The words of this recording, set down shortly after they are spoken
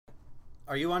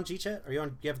Are you on GChat? Are you on?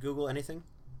 Do you have Google anything?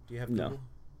 Do you have Google?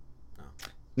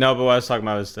 No, but what I was talking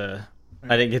about was I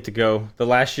didn't get to go. The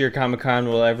last year Comic-Con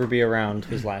will ever be around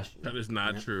was last year. That is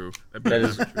not true. That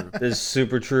is true. That is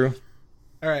super true.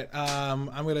 All right, I'm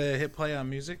gonna hit play on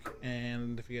music,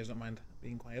 and if you guys don't mind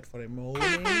being quiet for a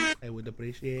moment, I would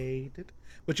appreciate it.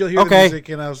 But you'll hear the music,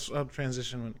 and I'll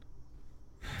transition.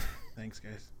 Thanks,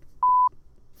 guys.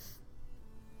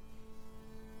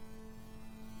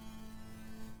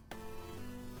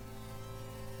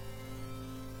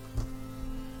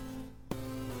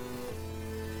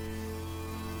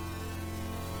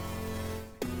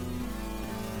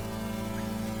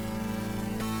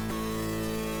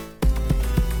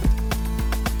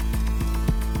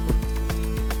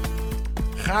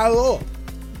 Hello.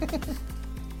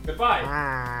 Goodbye.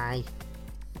 Hi.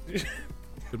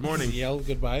 Good morning. Yell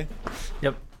goodbye.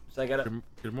 Yep. So I got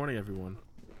Good morning, everyone.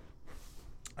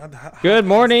 Good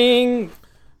morning.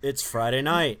 It's Friday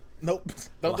night. Nope.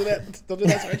 Don't do that. Don't do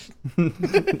that, sorry.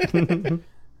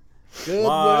 Good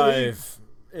Live.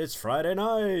 It's Friday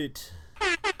night.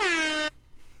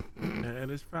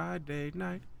 And it's Friday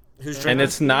night. Who's drinking? And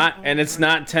it's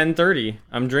not 10:30.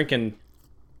 I'm drinking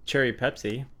cherry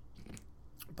Pepsi.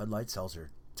 Bud Light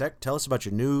Seltzer. Tell us about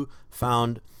your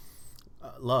newfound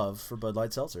love for Bud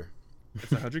Light Seltzer. It's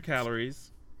 100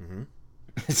 calories.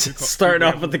 Starting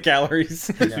off with the calories.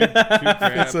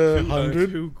 It's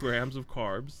 100. 2 grams of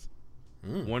carbs,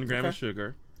 1 gram of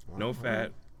sugar, no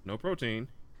fat, no protein,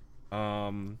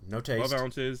 no taste. 12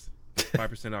 ounces,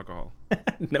 5% alcohol.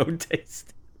 No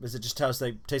taste. Does it just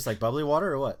taste like bubbly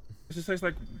water or what? It just tastes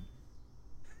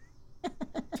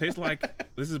like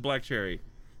this is black cherry,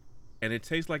 and it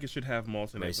tastes like it should have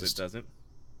malt in it, but it doesn't.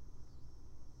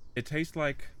 It tastes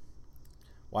like.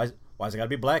 Why's it gotta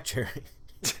be black cherry?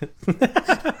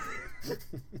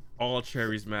 All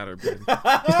cherries matter, Ben.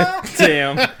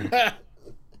 Damn. That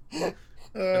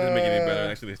doesn't make it any better.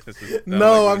 Actually,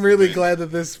 No, I'm really glad that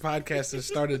this podcast has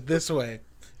started this way,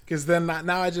 because then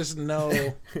now I just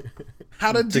know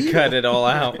how to deal. cut it all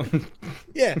out.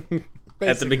 Yeah,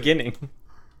 At the beginning.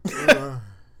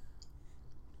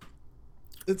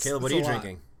 Caleb, what are you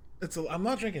drinking? I'm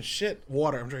not drinking shit.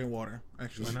 Water. I'm drinking water.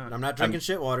 Actually, Why not? I'm not drinking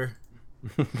shit water.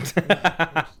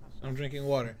 I'm drinking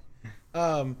water.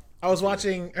 I was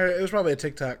watching, or it was probably a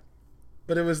TikTok,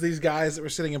 but it was these guys that were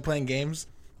sitting and playing games,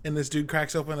 and this dude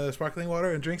cracks open a sparkling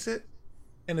water and drinks it,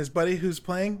 and his buddy who's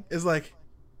playing is like,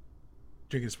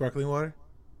 drinking sparkling water,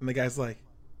 and the guy's like,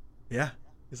 yeah.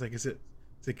 He's like, is it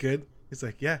good? He's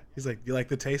like, yeah. He's like, you like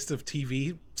the taste of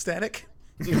TV static?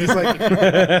 He's like,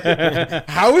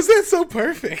 how is that so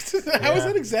perfect? How is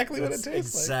that exactly what it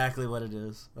tastes like? Exactly what it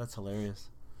is. That's hilarious.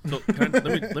 So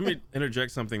let me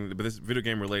interject something, but this is video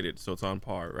game related, so it's on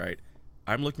par, right?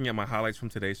 I'm looking at my highlights from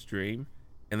today's stream,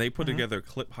 and they put together a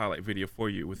clip highlight video for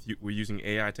you. We're using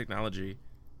AI technology,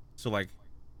 so like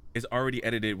it's already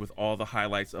edited with all the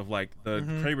highlights of like the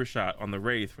Kraber shot on the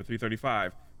Wraith for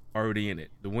 335 already in it.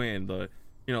 The win,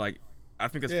 like I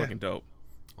think that's fucking dope.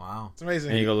 Wow, it's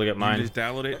amazing. And you go look at mine. You just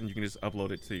download it and you can just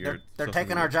upload it to your. They're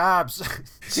taking our jobs.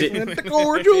 I'm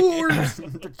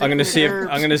gonna see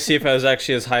if I was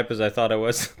actually as hype as I thought I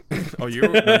was. Oh, you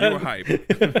were hype.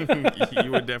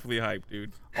 You were definitely hype,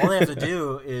 dude. All they have to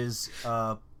do is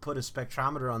put a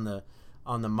spectrometer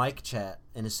on the mic chat,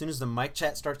 and as soon as the mic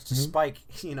chat starts to spike,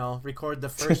 record the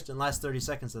first and last 30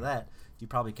 seconds of that. You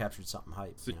probably captured something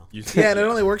hype. Yeah, and it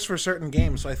only works for certain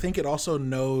games, so I think it also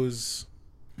knows.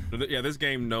 Yeah, this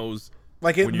game knows.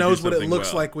 Like it knows what it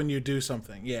looks like when you do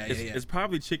something. Yeah, It's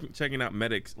probably checking out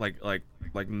medics like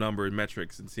number and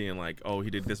metrics and seeing like, oh,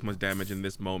 he did this much damage in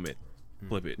this moment.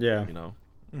 Flip it. Yeah.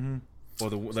 Or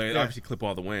they obviously clip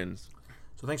all the wins.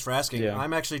 So thanks for asking. Yeah.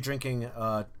 I'm actually drinking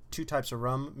 2 types of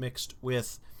rum mixed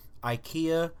with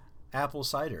IKEA apple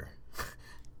cider.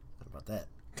 How about that?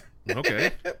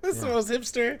 Okay. This is the most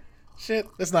hipster shit.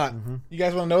 It's not. You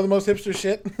guys want to know the most hipster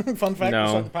shit? Fun fact. No.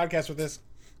 We'll start the podcast with this.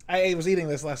 I was eating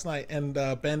this last night, and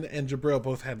Ben and Jabril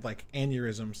both had like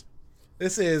aneurysms.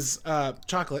 This is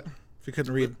chocolate. If you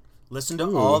couldn't read, Listen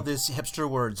to all these hipster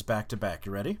words back to back.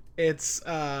 You ready? it's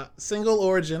single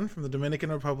origin from the Dominican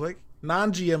Republic,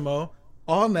 non-GMO,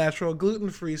 all natural,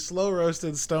 gluten-free, slow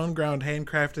roasted, stone ground,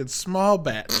 handcrafted, small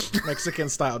batch Mexican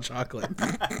style chocolate.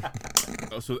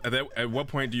 So at what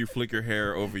point do you flick your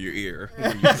hair over your ear?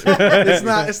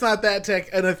 It's not that tech.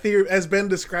 As Ben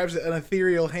describes it, an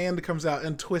ethereal hand comes out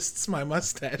and twists my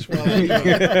mustache while I eat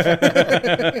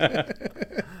it.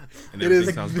 And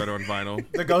everything sounds better on vinyl.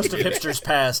 The ghost of hipsters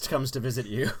past comes to visit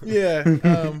you. Yeah.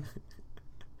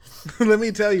 Let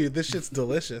me tell you, this shit's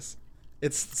delicious.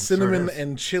 It's cinnamon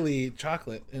and chili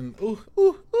chocolate, and ooh,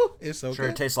 it's so Sure,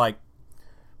 good. it tastes like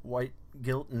white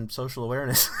guilt, and social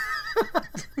awareness.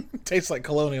 Tastes like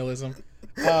colonialism.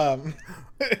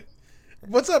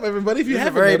 What's up, everybody? If you This is a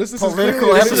haven't very noticed, this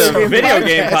political is This is episode. a video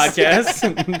game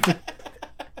podcast.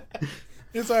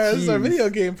 This is our video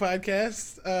game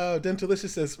podcast. Dentalicious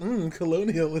says,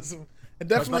 colonialism. It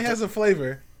definitely has a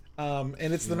flavor, and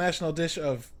it's the national dish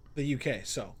of the UK.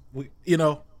 So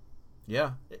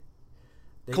Yeah.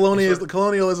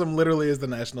 colonialism literally is the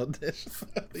national dish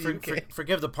of the UK.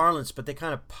 Forgive the parlance, but they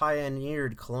kind of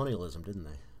pioneered colonialism, didn't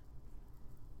they?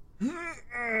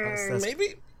 That's-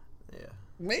 Maybe, Yeah.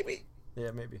 maybe.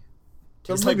 Yeah, maybe. Or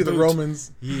Tastes maybe like the boot.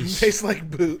 Romans Yeesh. taste like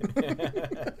boot.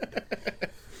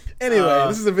 Anyway,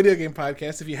 this is a video game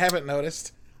podcast. If you haven't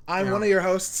noticed, I'm one of your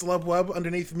hosts, Lubwub.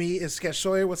 Underneath me is Sketch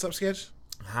Sawyer. What's up, Sketch?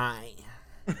 Hi.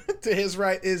 To his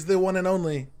right is the one and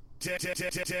only. Tech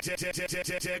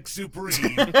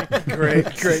Supreme. Great.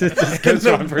 This goes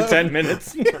on for 10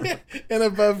 minutes. And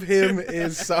above him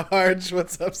is Sarge.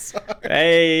 What's up, Sarge?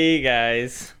 Hey,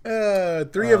 guys.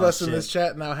 Three of us in shit. this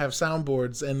chat now have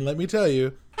soundboards, and let me tell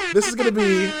you, this is gonna.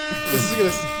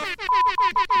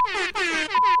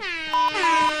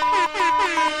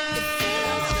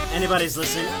 Anybody's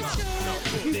listening?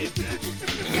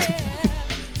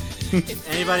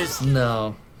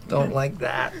 No, don't like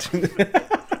that.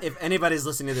 If anybody's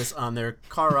listening to this on their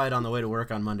car ride on the way to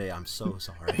work on Monday, I'm so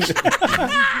sorry.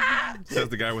 Says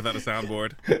the guy without a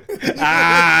soundboard.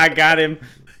 Got him.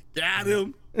 Got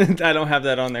him. I don't have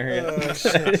that on there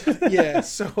yet. Yeah.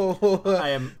 So I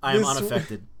am This-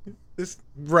 unaffected. this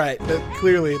right.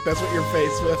 Clearly, that's what you're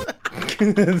faced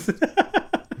with.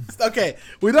 Okay,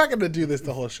 we're not going to do this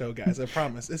the whole show, guys. I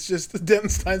promise. It's just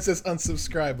Dentenstein says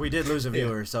unsubscribe. We did lose a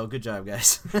viewer, so good job,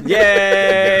 guys.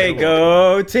 Yay,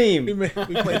 go We team.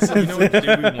 played some. You know what? Do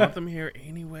we want them here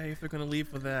anyway if they're gonna leave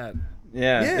for that?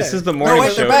 Yeah, Yeah. this is the morning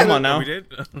wait, they're show. back. Come on Oh, now. we did.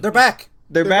 They're back.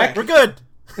 They're back. We're good.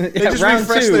 They just round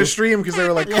refreshed two. their stream because they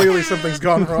were like, clearly something's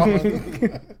gone wrong.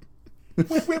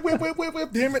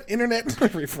 Whip. Damn it, internet.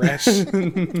 Refresh.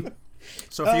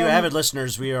 So for you avid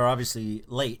listeners, we are obviously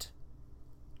late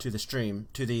to the stream,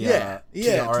 to the Yeah, to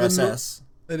yeah, the to the RSS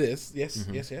It is. Yes,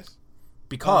 yes.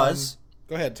 because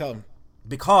Go ahead, tell them.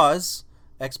 because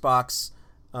Xbox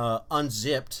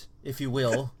unzipped, if you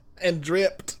will, And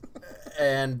dripped.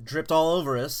 and dripped all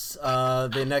over us.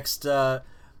 The next a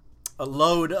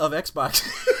load of Xbox.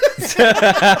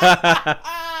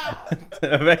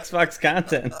 Of Xbox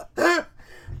content.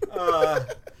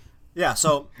 Yeah,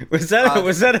 so Was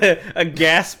that a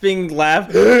gasping laugh?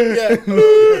 Yeah.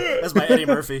 that's my Eddie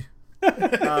Murphy.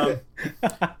 It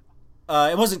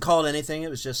wasn't called anything. It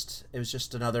was just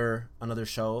another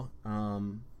show. It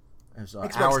was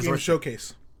Xbox hours Game worth.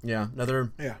 Showcase. Yeah,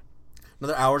 another Yeah.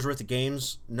 hour's worth of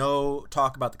games. No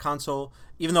talk about the console,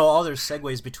 even though all their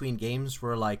segues between games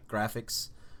were like graphics,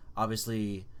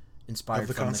 obviously inspired Of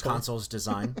the from console. the console's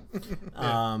design.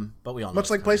 But we all know Much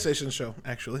it's like coming. PlayStation show,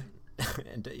 actually.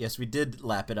 And yes, we did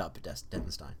lap it up,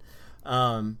 Dentenstein.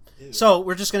 So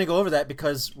we're just going to go over that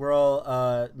because we're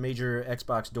all major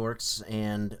Xbox dorks,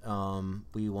 and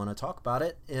we want to talk about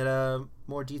it at a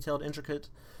more detailed, intricate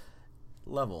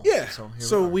level. Yeah. So,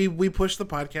 So we we pushed the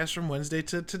podcast from Wednesday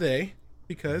to today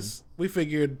because we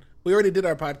figured we already did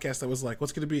our podcast that was like,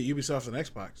 what's going to be at Ubisoft and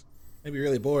Xbox? It'd be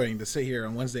really boring to sit here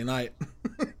on Wednesday night,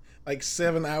 like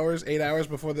 7 hours, 8 hours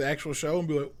before the actual show, and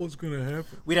be like, what's going to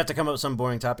happen? We'd have to come up with some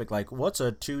boring topic like, what's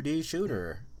a 2D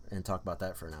shooter? And talk about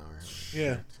that for an hour.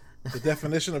 Yeah. The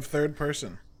definition of third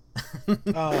person.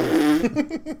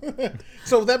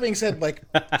 So with that being said, like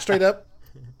straight up,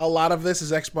 a lot of this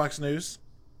is Xbox news,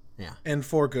 Yeah. and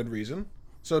for good reason.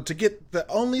 So to get the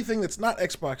only thing that's not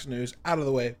Xbox news out of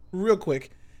the way, real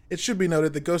quick, it should be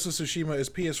noted that Ghost of Tsushima is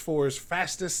PS4's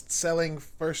fastest-selling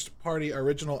first-party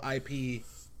original IP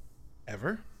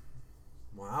ever,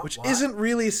 Wow. which isn't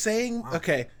really saying.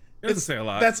 Okay, It doesn't say a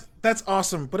lot. That's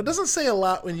awesome, but it doesn't say a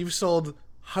lot when you've sold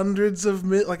hundreds of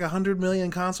like 100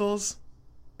 million consoles,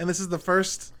 and this is the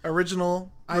first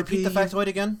original Repeat IP. the factoid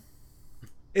again.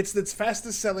 It's its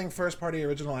fastest-selling first-party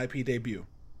original IP debut.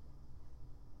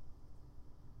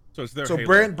 So it's their So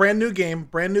Halo. brand new game,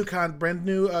 brand new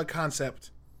concept.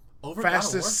 Over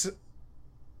Fastest.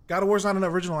 God of War's not an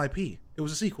original IP. It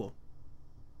was a sequel,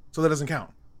 so that doesn't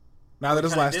count. Now that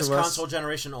is Last this of Us. console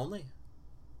generation only.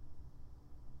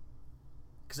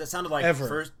 Because that sounded like Ever.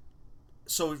 first.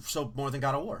 So more than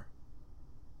God of War.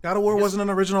 God of War wasn't an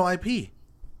original IP.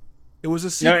 It was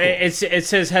a sequel. No, it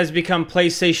says has become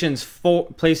PlayStation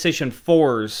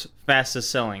 4's fastest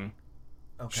selling.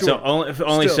 Okay. So only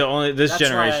this That's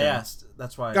generation. why I asked.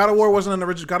 That's why. God of War wasn't an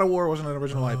original. God of War wasn't an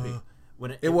original IP.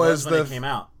 When it was was when the- it came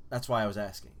out. That's why I was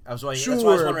asking. That's why I was Sure.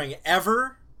 wondering,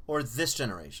 ever or this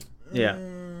generation. Yeah.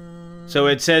 So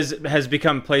it says has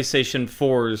become PlayStation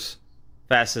 4's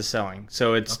fastest selling.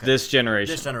 So it's this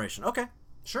generation. This generation. Okay.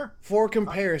 Sure. For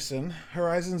comparison,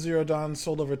 Horizon Zero Dawn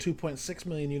sold over 2.6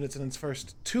 million units in its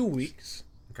first 2 weeks.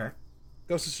 Okay.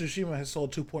 Ghost of Tsushima has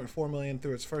sold 2.4 million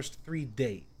through its first 3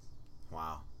 days.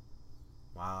 Wow.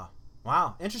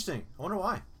 Interesting. I wonder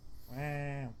why.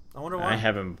 Wow. I wonder why. I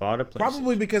haven't bought a PlayStation.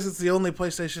 Probably because it's the only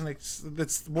PlayStation. It's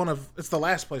the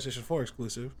last PlayStation 4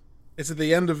 exclusive. It's at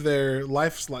the end of their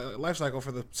life cycle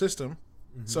for the system,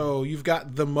 so you've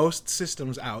got the most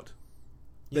systems out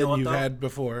than you've had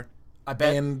before. I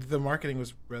bet, and the marketing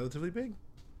was relatively big.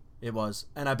 It was,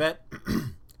 and I bet,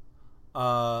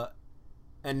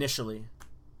 initially,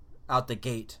 out the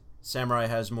gate, Samurai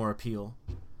has more appeal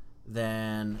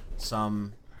than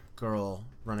some girl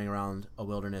running around a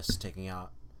wilderness taking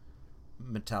out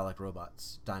metallic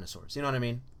robots, dinosaurs. You know what I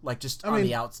mean? Like just on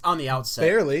the outset.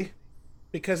 Barely,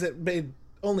 because it made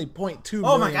only $0.2 million.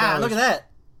 Oh my god! Look at that!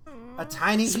 A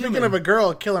tiny Speaking human. of a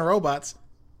girl killing robots,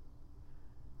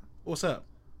 what's up?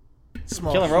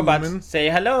 Small killing human. robots. Say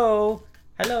hello.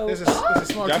 Hello. There's a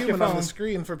small Drop your human on the phone.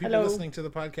 screen for people Hello. listening to the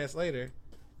podcast later.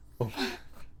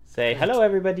 Say hello,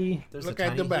 everybody. There's Look a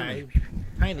at tiny the human. baby.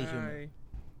 Tiny human.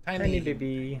 Tiny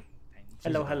baby.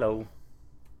 Hello, hello.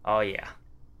 Oh yeah.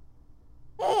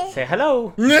 Say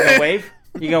hello. You gonna wave?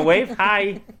 You gonna wave?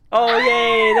 Hi. Oh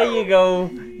yay! There you go.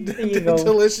 There you go.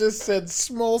 Delicious said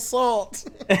small salt.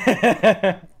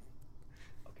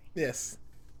 Yes.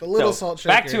 The little salt shaker.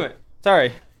 Back to it.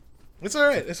 Sorry. It's all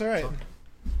right. It's all right.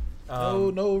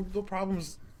 Um, No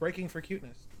problems breaking for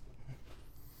cuteness.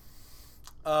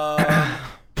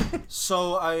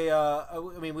 So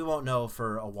I mean, we won't know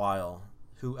for a while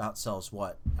who outsells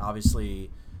what. Obviously,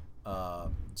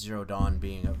 Zero Dawn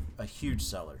being a huge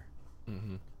seller.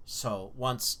 Mm-hmm. So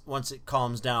once it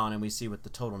calms down and we see what the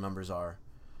total numbers are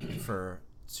for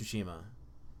Tsushima,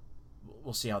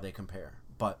 we'll see how they compare.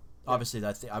 But obviously,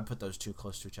 I put those two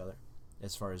close to each other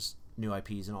as far as new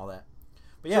IPs and all that.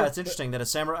 But yeah, it's interesting that a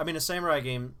samurai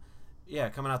game,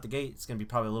 coming out the gate, it's going to be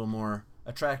probably a little more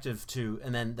attractive to,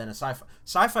 and then a sci-fi.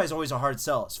 Sci-fi is always a hard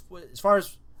sell. As far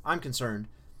as I'm concerned,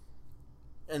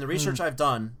 in the research I've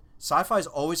done, sci-fi is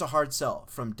always a hard sell,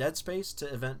 from Dead Space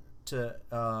to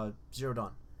Zero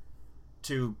Dawn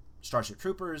to Starship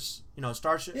Troopers.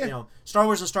 Star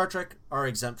Wars and Star Trek are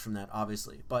exempt from that,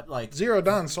 obviously. But like Zero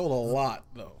Dawn sold a lot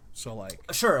though, so like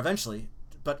sure, eventually,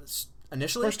 but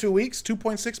initially first 2 weeks,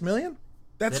 2.6 million.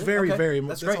 That's Did it? very Okay. very.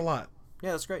 That's That's great. a lot.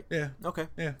 yeah, that's great. Yeah. Okay.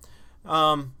 Yeah.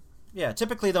 Yeah,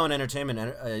 typically though in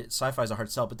entertainment, sci-fi is a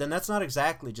hard sell, but then that's not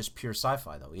exactly just pure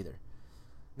sci-fi though either.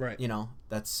 Right. You know,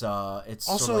 that's it's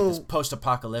Also- sort of like this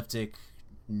post-apocalyptic,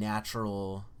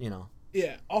 natural. You know,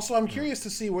 Yeah. Also, I'm curious to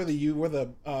see where the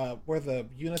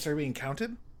units are being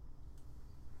counted,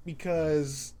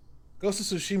 because Ghost of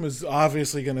Tsushima is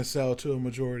obviously going to sell to a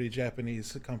majority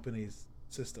Japanese company's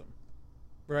system,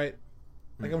 right?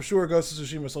 Like I'm sure Ghost of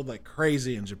Tsushima sold like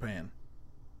crazy in Japan.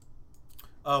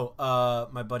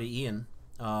 my buddy Ian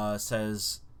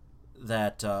says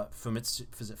that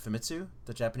Famitsu,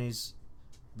 the Japanese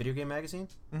video game magazine,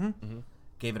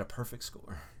 gave it a perfect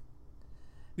score.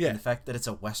 Yeah. And the fact that it's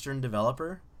a Western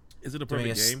developer, Is it a doing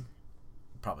perfect game?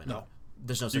 probably No. not.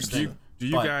 There's no Do, such do, you, thing. do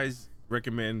you But- guys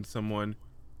recommend someone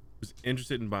who's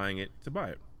interested in buying it to buy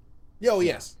it? Oh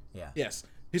yes. Yeah. Yes.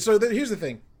 So here's the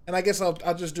thing, and I guess I'll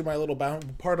just do my little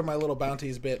part of my little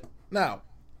bounties bit. Now,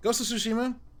 Ghost of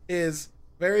Tsushima is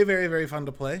very, very, very fun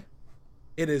to play.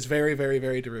 It is very, very,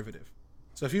 very derivative.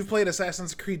 So if you've played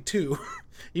Assassin's Creed 2,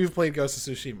 you've played Ghost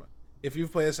of Tsushima. If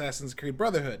you've played Assassin's Creed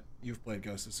Brotherhood, you've played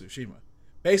Ghost of Tsushima.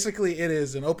 Basically, it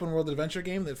is an open world adventure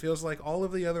game that feels like all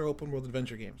of the other open world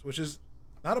adventure games, which is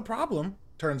not a problem,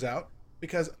 turns out,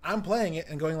 because I'm playing it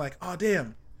and going like, oh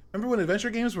damn, remember when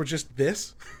adventure games were just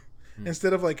this?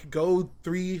 Instead of like go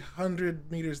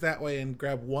 300 meters that way and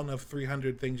grab one of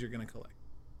 300 things you're going to collect.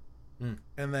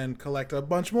 And then collect a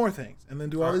bunch more things. And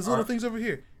then do all these little things over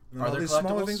here. And then are all there these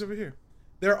smaller collectibles? things over here.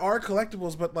 There are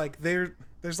collectibles, but like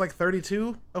there's like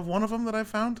 32 of one of them that I've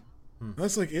found. And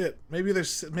that's like it. Maybe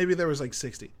there was like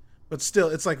 60. But still,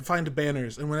 it's like find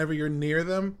banners. And whenever you're near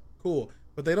them, cool.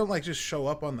 But they don't like just show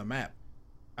up on the map.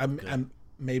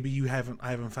 Maybe I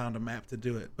haven't found a map to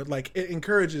do it, but like it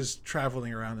encourages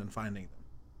traveling around and finding them.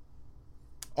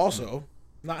 Also,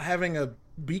 not having a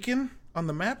beacon on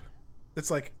the map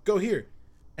that's like go here,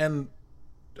 and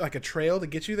like a trail to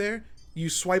get you there. You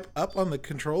swipe up on the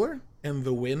controller, and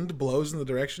the wind blows in the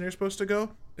direction you're supposed to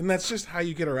go, and that's just how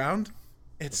you get around.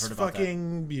 It's I've heard about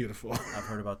fucking beautiful. I've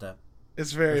heard about that.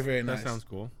 It's very very nice. That sounds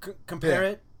cool. Compare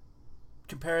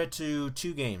it to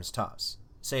two games tops.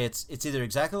 Say it's either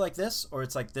exactly like this or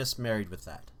it's like this married with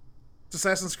that. It's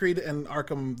Assassin's Creed and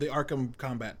Arkham, the Arkham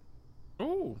combat.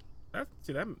 Oh, that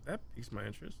piques my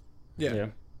interest. Yeah. Yeah.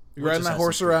 You're riding that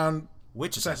horse Creed? around.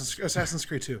 Which Assassin's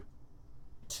Creed 2.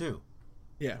 2?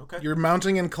 Yeah. Okay. Your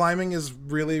mounting and climbing is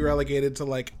really relegated to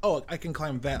like, oh, I can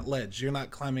climb that ledge. You're not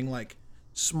climbing like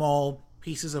small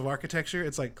pieces of architecture.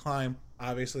 It's like climb,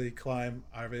 obviously,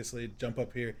 jump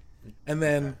up here. And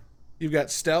then you've got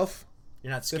stealth.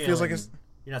 You're not It scaling. feels like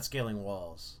You're not scaling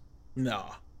walls. no.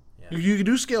 Yeah. You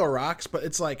do scale rocks, but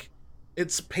it's like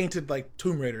it's painted like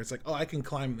Tomb Raider. It's like, oh, I can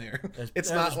climb there.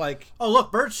 It's not like Oh,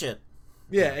 look, bird shit.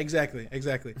 yeah, exactly.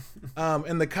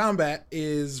 And the combat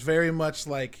is very much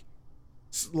like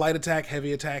light attack,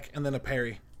 heavy attack, and then a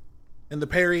parry. And the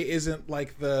parry isn't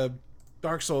like the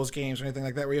Dark Souls games or anything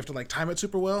like that where you have to like time it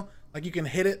super well. Like you can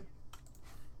hit it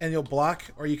and you'll block,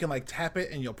 or you can like tap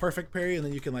it and you'll perfect parry, and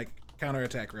then you can like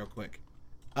counterattack real quick.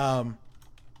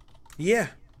 Yeah,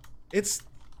 it's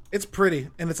pretty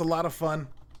and it's a lot of fun,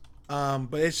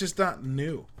 but it's just not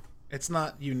new. It's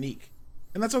not unique,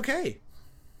 and that's okay.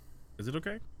 Is it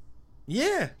okay?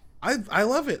 Yeah, I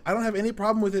love it. I don't have any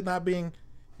problem with it not being.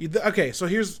 Okay, so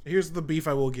here's the beef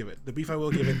I will give it. The beef I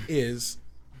will give it is,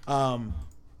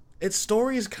 its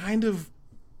story is kind of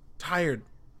tired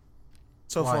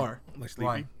so Why? far Like Sleepy?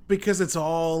 Why? because it's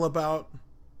all about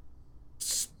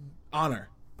honor.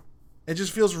 It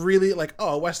just feels really like,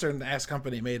 oh, a Western ass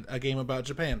company made a game about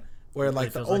Japan, where like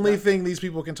the feels like only that? thing these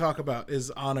people can talk about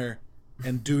is honor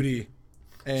and duty.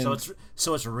 And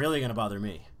So it's really gonna bother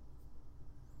me.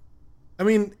 I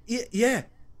mean, yeah.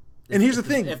 And here's the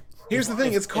thing. Here's the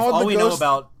thing. It's called if all the we know Ghost.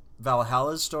 about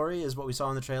Valhalla's story is what we saw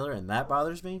in the trailer, and that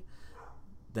bothers me.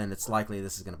 Then it's likely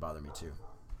this is gonna bother me too.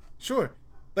 Sure.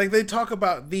 Like they talk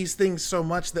about these things so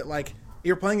much that like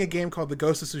you're playing a game called The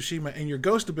Ghost of Tsushima, and your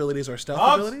ghost abilities are stealth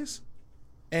Dogs! abilities.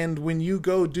 And when you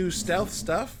go do stealth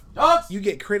stuff, Dogs! you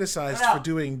get criticized Get out! for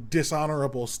doing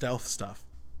dishonorable stealth stuff.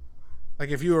 Like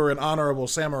if you were an honorable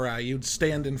samurai, you'd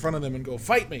stand in front of them and go,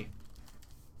 "Fight me."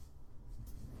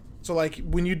 So like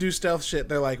when you do stealth shit,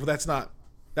 they're like, well, that's not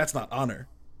honor.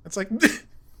 It's like,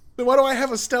 then why do I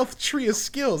have a stealth tree of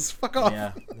skills? Fuck off.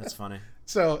 Yeah, that's funny.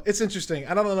 So it's interesting.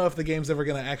 I don't know if the game's ever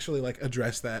gonna actually like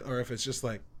address that, or if it's just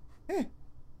like, eh.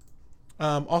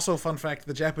 Also, fun fact: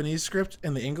 the Japanese script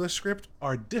and the English script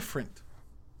are different.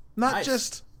 Not Nice.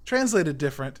 just translated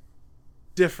different.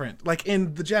 Different. Like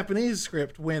in the Japanese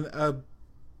script, when a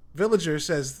villager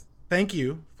says thank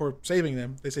you for saving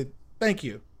them, they say thank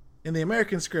you. In the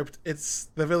American script, it's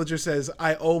the villager says,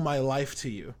 "I owe my life to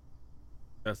you."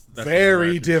 That's Very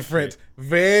American different. shit.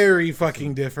 Very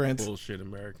fucking different. Bullshit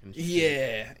American shit.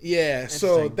 Yeah. So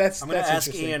Interesting. that's I'm gonna that's ask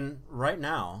interesting. Ian right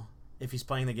now if he's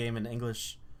playing the game in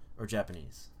English or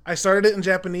Japanese. I started it in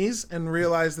Japanese and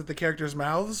realized that the characters'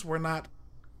 mouths were not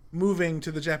moving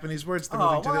to the Japanese words; they're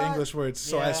moving to the what? English words.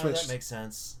 So I switched. That makes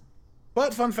sense.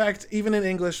 But fun fact: even in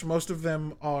English, most of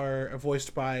them are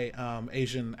voiced by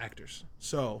Asian actors.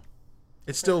 So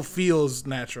it still feels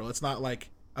natural. It's not like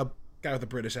a guy with a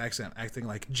British accent acting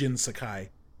like Jin Sakai.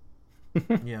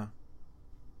 Yeah.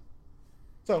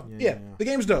 So Yeah, yeah, yeah. the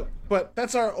game's dope. But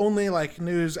that's our only like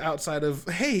news outside of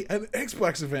hey, an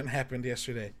Xbox event happened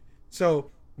yesterday.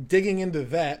 So digging into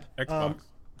that, Xbox.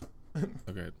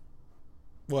 Okay.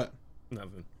 what?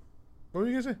 Nothing. What were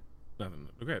you gonna say? Nothing.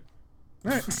 Okay.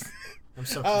 All right. I'm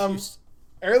so confused.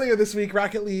 Earlier this week,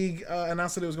 Rocket League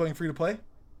announced that it was going free to play,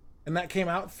 and that came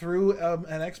out through an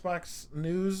Xbox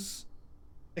news.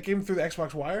 It came through the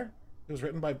Xbox Wire. It was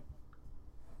written by.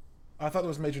 I thought it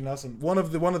was Major Nelson. One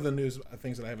of the news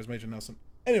things that I have is Major Nelson.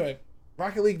 Anyway,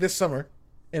 Rocket League this summer,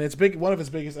 and its big one of its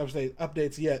biggest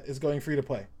updates yet is going free to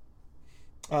play.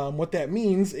 What that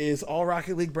means is all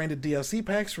Rocket League branded DLC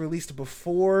packs released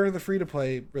before the free to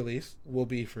play release will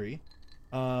be free.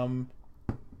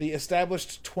 The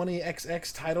established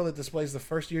 20XX title that displays the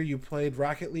first year you played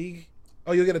Rocket League.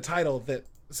 Oh, you'll get a title that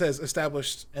says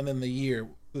established and then the year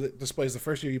that displays the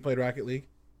first year you played Rocket League.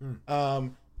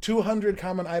 200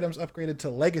 common items upgraded to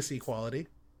legacy quality.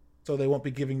 So they won't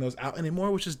be giving those out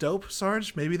anymore, which is dope,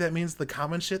 Sarge. Maybe that means the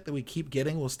common shit that we keep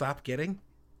getting will stop getting.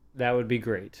 That would be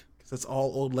great. Because it's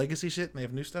all old legacy shit and they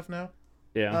have new stuff now.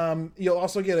 Yeah. You'll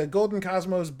also get a Golden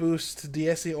Cosmos boost,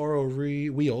 DSE Oro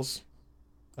wheels,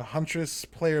 a Huntress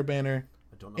player banner.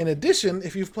 I don't know. In addition,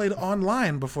 if you've played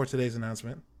online before today's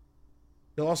announcement,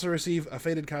 you'll also receive a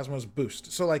Faded Cosmos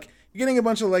boost. So, like, you're getting a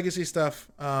bunch of legacy stuff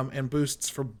and boosts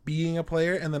for being a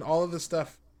player, and then all of the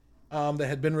stuff that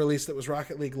had been released that was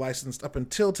Rocket League licensed up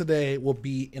until today will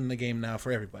be in the game now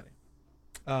for everybody.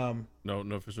 No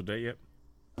official date yet.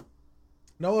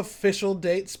 No official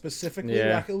date specifically.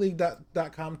 Yeah.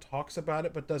 RocketLeague.com talks about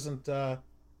it, but doesn't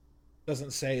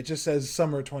say. It just says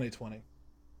summer 2020.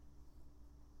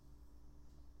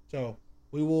 So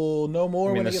we will know more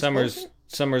I mean, when the it gets closer.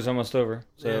 summer's almost over.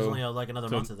 So There's only like another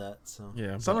month of that. So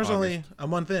Yeah. Summer's August. only a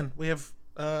month in. We have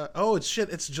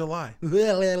it's July. It's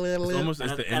almost and,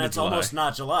 it's the it- end and of it's July. almost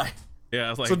not July. Yeah,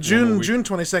 it's like So one more June week.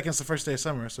 22nd is the first day of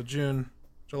summer. So June,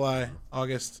 July,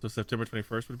 August, So September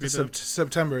 21st would be the.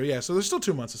 September. Yeah, so there's still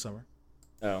 2 months of summer.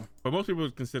 oh, But most people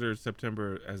would consider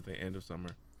September as the end of summer.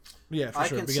 Yeah, for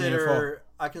sure. Beginning of fall.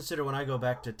 I consider when I go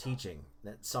back to teaching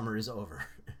that summer is over.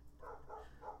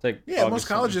 it's like Yeah, August most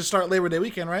colleges start Labor Day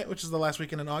weekend, right? Which is the last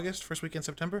weekend in August, first weekend in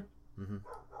September.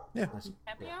 Yeah.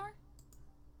 Happy hour?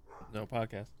 No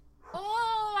podcast.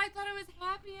 Oh, I thought it was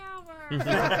happy hour.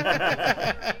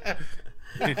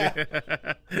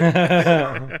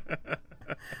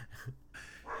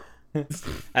 Have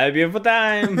a beautiful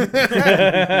time.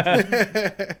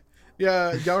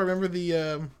 Yeah, y'all remember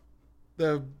the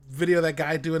video of that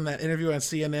guy doing that interview on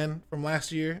CNN from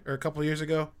last year or a couple of years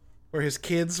ago, where his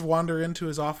kids wander into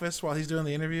his office while he's doing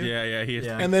the interview? Yeah, he is.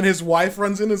 Yeah. And then his wife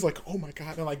runs in and is like, oh my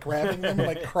God, and like grabbing them and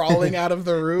like crawling out of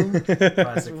the room. It's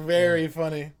Classic. very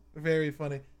funny. Very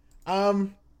funny.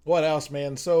 What else,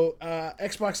 man? So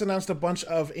Xbox announced a bunch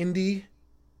of indie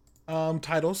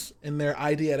titles in their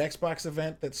ID at Xbox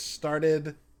event that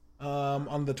started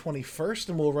on the 21st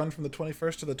and will run from the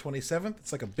 21st to the 27th.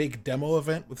 It's like a big demo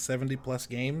event with 70 plus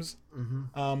games.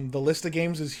 The list of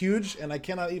games is huge, and I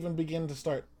cannot even begin to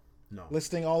start No.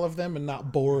 listing all of them and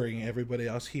not boring everybody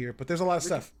else here. But there's a lot of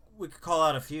stuff. We could call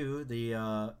out a few.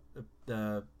 The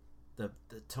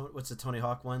what's the Tony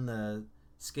Hawk one? The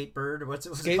Skatebird. What's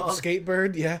it called?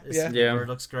 Skatebird, yeah. Skatebird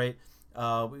looks great.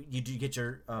 You do get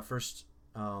your first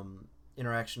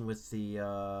interaction with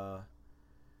the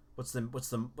what's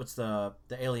the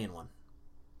alien one?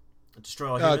 Destroy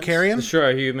All Humans. Carrion?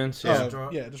 Destroy humans. Yeah.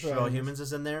 Destroy All All Humans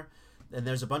is in there, and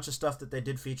there's a bunch of stuff that they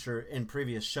did feature in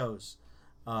previous shows.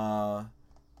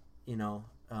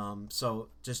 So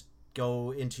just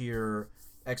go into your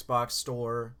Xbox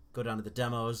store, go down to the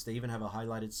demos. They even have a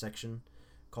highlighted section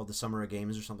called the Summer of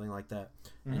Games or something like that,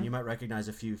 and you might recognize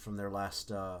a few from their last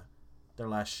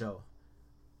show.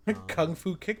 Kung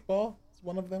Fu Kickball is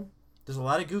one of them. There's a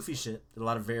lot of goofy shit, a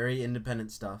lot of very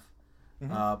independent stuff,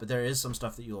 but there is some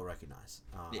stuff that you will recognize.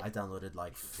 I downloaded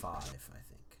like 5, I think.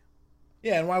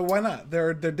 Yeah, and why not?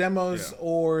 They're demos Yeah.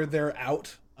 or they're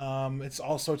out. It's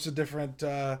all sorts of different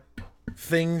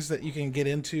things that you can get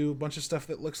into. A bunch of stuff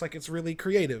that looks like it's really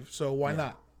creative. So why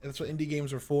not? That's what indie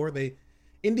games are for.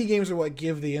 Indie games are what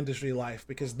give the industry life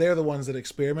because they're the ones that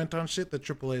experiment on shit that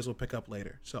AAA's will pick up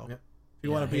later. So Yep. if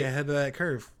you want to be ahead of that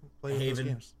curve, play with those Haven.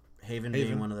 games. Haven Haven.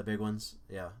 being one of the big ones.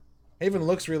 Yeah. Haven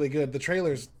looks really good. The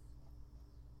trailer's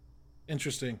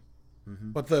interesting,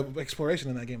 but the exploration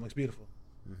in that game looks beautiful.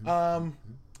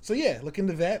 So yeah, look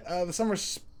into that. The Summer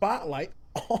Spotlight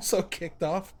also kicked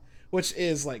off, which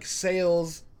is like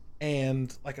sales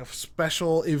and like a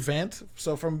special event.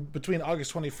 So from between July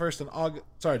 21st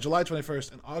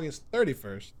and August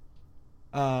 31st,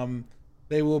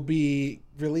 they will be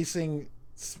releasing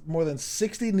more than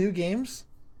 60 new games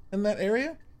in that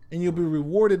area, and you'll be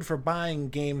rewarded for buying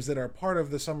games that are part of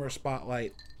the Summer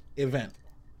Spotlight event.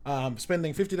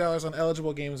 Spending $50 on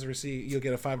eligible games you'll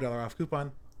get a $5 off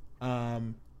coupon.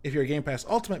 If you're a Game Pass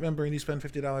Ultimate member and you spend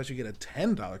 $50, you get a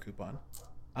 $10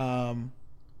 coupon.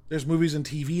 There's movies and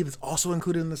TV that's also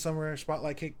included in the Summer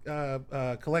Spotlight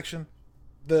collection.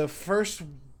 The first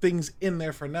things in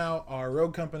there for now are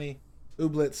Rogue Company,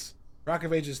 Ooblets, Rock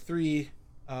of Ages 3,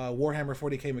 Warhammer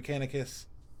 40k Mechanicus,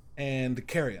 and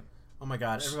Carrion. Oh my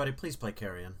god, everybody please play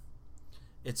Carrion.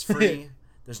 It's free.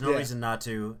 There's no Yeah. reason not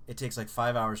to. It takes like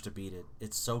 5 hours to beat it.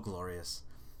 It's so glorious.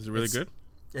 Is it really It's- good?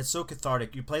 It's so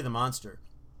cathartic. You play the monster.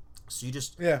 So you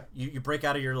just Yeah. you break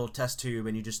out of your little test tube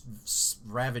and you just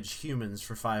ravage humans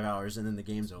for 5 hours and then the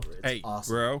game's over. It's Hey,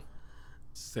 awesome. bro,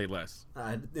 say less.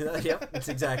 Yep, it's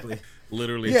exactly.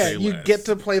 Literally, Yeah, say you less. get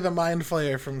to play the Mind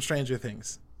Flayer from Stranger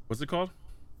Things. What's it called?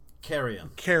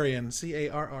 Carrion. Carrion,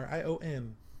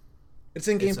 Carrion. It's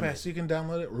in Game It's Pass, amazing. so you can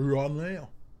download it right now.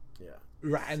 Yeah.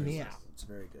 Right now. It's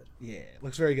very good. Yeah, it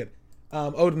looks very good.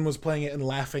 Odin was playing it and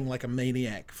laughing like a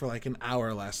maniac for like an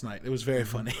hour last night. It was very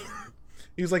funny.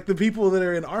 He was like, the people that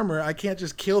are in armor, I can't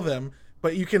just kill them,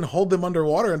 but you can hold them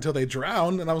underwater until they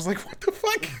drown. And I was like, what the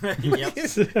fuck? Yep.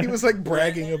 He was like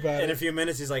bragging about In a it. few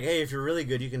minutes, he's like, "Hey, if you're really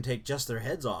good, you can take just their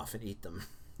heads off and eat them."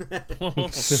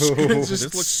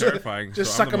 This looks terrifying.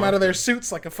 Just so suck I'm the them out of their monster.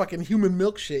 suits like a fucking human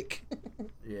milkshake.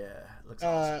 Yeah, looks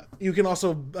awesome. You can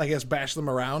also, I guess, bash them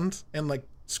around and like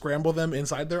scramble them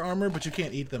inside their armor, but you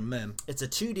can't eat them then. It's a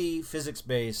 2D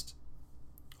physics-based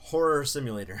horror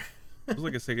simulator. It was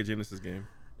like a Sega Genesis game.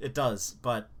 It does,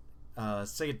 but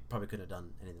Sega probably couldn't have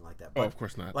done anything like that. Oh, But, of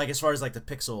course not. Like as far as like the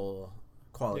pixel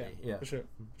quality. Yeah. for sure,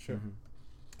 for sure.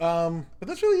 But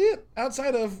that's really it.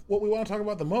 Outside of what we want to talk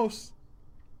about the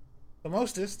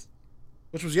mostest,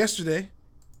 which was yesterday's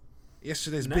big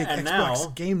and Xbox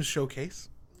now- Games Showcase.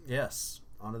 Yes.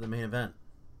 On to the main event.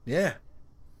 Yeah,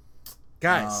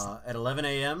 guys. At 11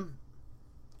 a.m.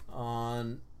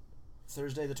 on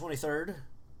Thursday the 23rd,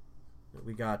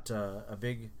 we got a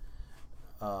big,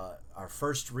 our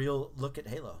first real look at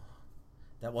Halo.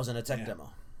 That wasn't a tech demo.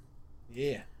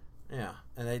 Yeah, Yeah,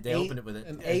 and they opened it with it.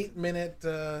 an 8-minute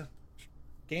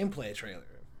gameplay trailer.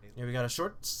 Yeah, we got a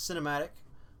short cinematic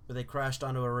where they crashed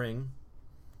onto a ring,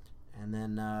 and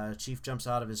then Chief jumps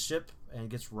out of his ship and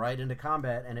gets right into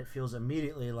combat, and it feels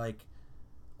immediately like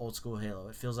old school Halo.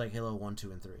 It feels like Halo 1,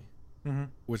 2, and 3.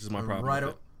 Which is my problem. Right.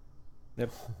 with it.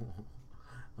 Yep.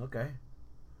 Okay.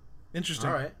 Interesting.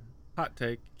 All right. Hot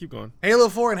take. Keep going. Halo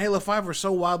 4 and Halo 5 were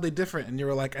so wildly different, and you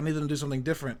were like, I need them to do something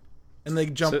different. And they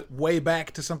jump way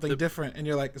back to something different, and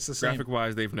you're like, it's the same. Graphic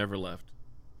wise, they've never left.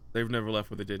 They've never left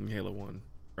what they did in Halo 1,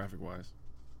 graphic wise.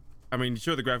 I mean,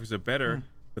 sure, the graphics are better,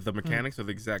 but the mechanics are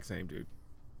the exact same, dude.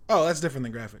 Oh, that's different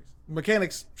than graphics.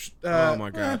 Mechanics. Oh my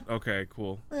god. Okay,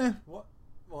 cool.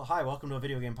 Well, hi, welcome to a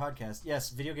video game podcast. Yes,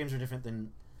 video games are different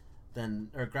than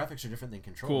or graphics are different than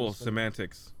controls. Cool. but-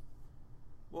 Semantics.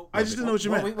 Well, I just didn't know what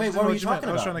you meant. Wait, I just what didn't were know you talking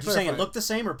I was about? trying to You saying it clarify. looked the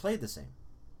same or played the same?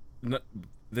 No,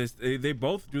 they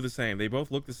both do the same. They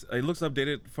both look this. It looks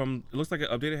updated from. It looks like an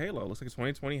updated Halo. It looks like a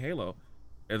 2020 Halo.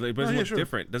 It doesn't look sure.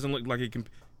 different. It doesn't look like it can.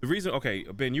 The reason. Okay,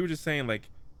 Ben, you were just saying like,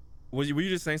 were you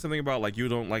just saying something about like you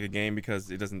don't like a game because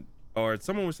it doesn't, or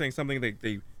someone was saying something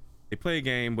they play a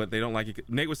game but they don't like it.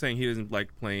 Nate was saying he doesn't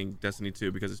like playing Destiny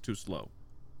 2 because it's too slow.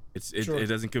 Sure. It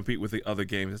doesn't compete with the other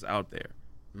games that's out there.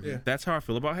 Yeah. That's how I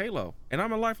feel about Halo, and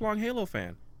I'm a lifelong Halo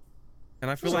fan. And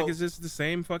I feel So- like it's just the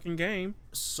same fucking game.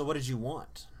 So what did you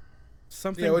want?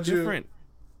 Something what'd you- different.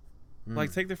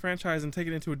 Like take the franchise and take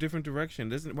it into a different direction.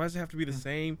 Why does it have to be the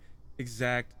same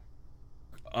exact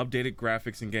updated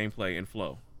graphics and gameplay and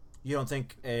flow? You don't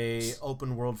think a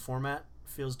open world format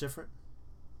feels different?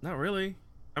 Not really.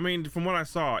 I mean, from what I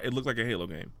saw, it looked like a Halo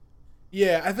game.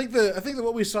 Yeah, I think that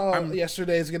what we saw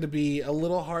yesterday is going to be a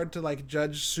little hard to like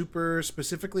judge super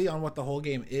specifically on what the whole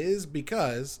game is,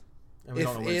 because And we if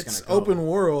don't know where it's gonna go. open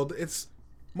world, it's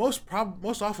most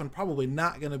often probably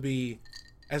not going to be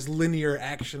as linear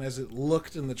action as it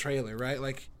looked in the trailer, right?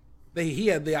 Like he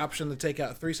had the option to take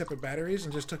out 3 separate batteries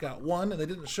and just took out one, and they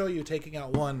didn't show you taking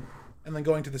out one and then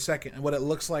going to the second and what it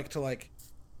looks like to like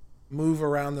move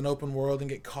around an open world and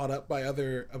get caught up by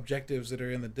other objectives that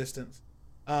are in the distance.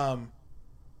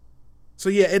 So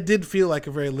yeah, it did feel like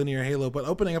a very linear Halo, but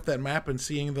opening up that map and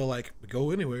seeing the like go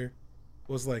anywhere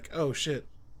was like, oh shit.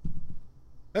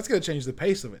 That's going to change the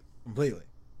pace of it completely.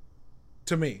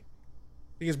 To me.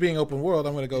 Because being open world,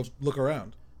 I'm going to go look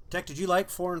around. Tech, did you like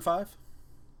 4 and 5?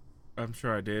 I'm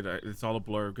sure I did. It's all a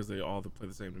blur because they all play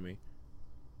the same to me.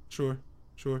 Sure.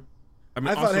 I mean,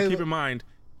 I thought also Halo-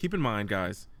 keep in mind,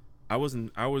 guys. I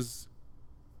was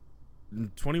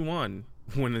 21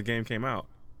 when the game came out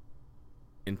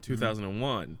in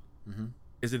 2001.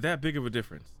 Is it that big of a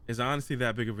difference? Is it honestly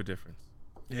that big of a difference?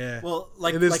 Yeah. Well,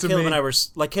 like It is to Caleb me. and I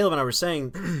were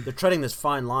saying, they're treading this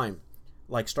fine line,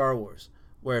 like Star Wars,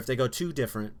 where if they go too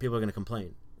different, people are going to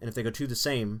complain, and if they go too the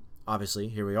same, obviously,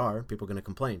 here we are, people are going to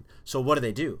complain. So what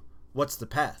do? What's the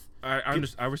path?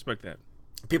 I respect that.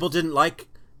 People didn't like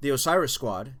the Osiris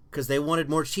squad because they wanted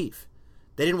more Chief.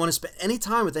 They didn't want to spend any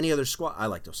time with any other squad. I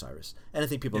liked Osiris, and I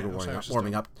think people are Osiris is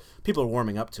warming up. People are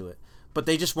warming up to it, but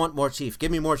they just want more Chief. Give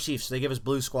me more Chief. So they give us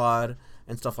Blue Squad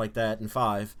and stuff like that in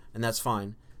 5, and that's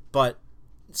fine. But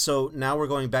so now we're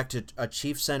going back to a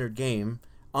Chief-centered game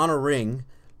on a ring,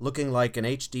 looking like an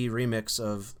HD remix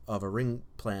of a ring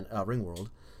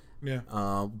world. Yeah.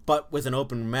 But with an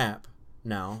open map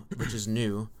now, which is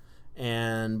new,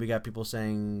 and we got people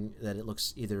saying that it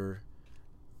looks either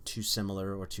too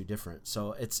similar or too different.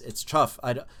 So it's tough.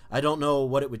 I don't know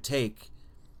what it would take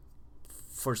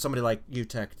for somebody like you,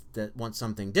 Tech, that wants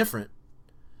something different.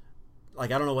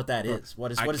 Like I don't know what that is. What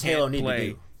does Halo need to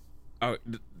do? Oh,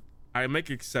 I make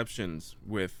exceptions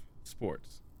with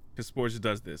sports because sports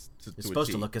does this. It's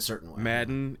supposed to look a certain way.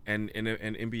 Madden and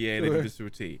NBA, they do this to a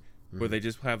T, where they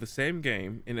just have the same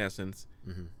game in essence,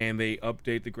 and they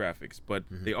update the graphics, but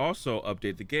they also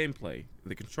update the gameplay,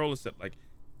 the controller set, like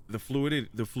the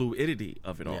fluidity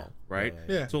of it all, right?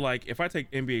 Yeah. So like if I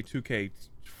take NBA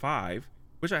 2K5,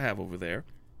 which I have over there,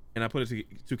 and I put it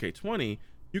to 2K20,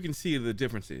 you can see the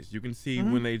differences. You can see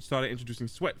when they started introducing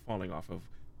sweat falling off of,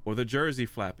 or the jersey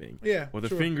flapping, Yeah, or the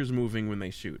sure. fingers moving when they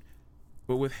shoot.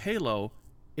 But with Halo,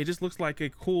 it just looks like a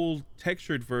cool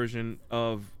textured version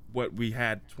of what we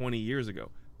had 20 years ago.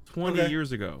 20 Okay.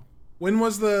 years ago. When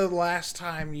was the last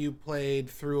time you played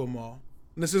through them all?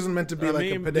 And this isn't meant to be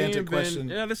like a pedantic question.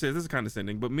 Yeah, this is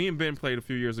condescending. But me and Ben played a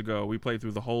few years ago. We played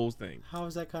through the whole thing. How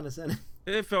is that condescending?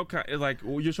 It felt kind of like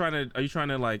are you trying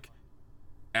to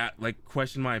like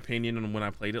question my opinion on when I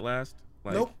played it last?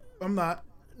 Like, Nope, I'm not.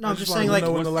 No, I I'm just wanted saying, to like,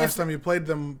 know when the last if- time you played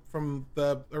them from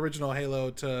the original Halo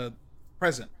to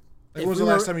present. Like, If when was we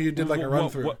the last were- time you did like a run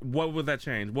through? What would that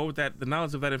change? What would that the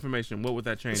knowledge of that information? What would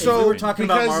that change? So- If we were talking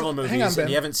about because- Marvel hang movies on, and Ben.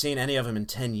 you haven't seen any of them in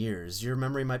 10 years, your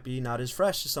memory might be not as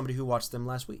fresh as somebody who watched them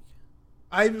last week.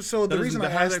 So the reason I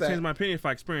how does asked that change that. my opinion if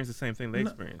I experience the same thing they No,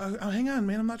 experience? hang on,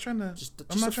 man. I'm not trying to. Just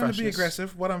I'm not a trying to be freshness.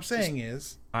 aggressive. What I'm saying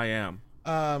is, I am.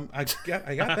 I got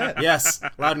that. Yes,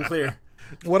 loud and clear.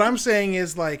 What I'm saying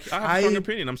is like I have a strong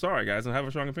opinion. I'm sorry, guys. I have a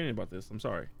strong opinion about this. I'm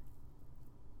sorry.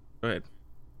 Go ahead.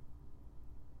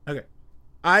 Okay.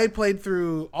 I played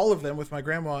through all of them with my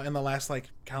grandma in the last like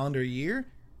calendar year.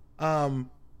 And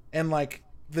like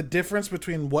the difference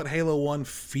between what Halo 1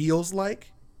 feels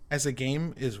like as a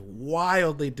game is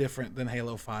wildly different than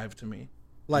Halo 5 to me.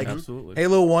 Like Absolutely.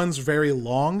 Halo 1's very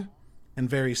long and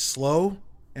very slow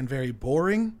and very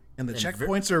boring, and the And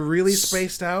checkpoints are really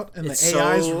spaced out, and the it's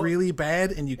AI is so- really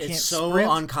bad, and you can't It's so sprint.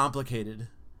 uncomplicated.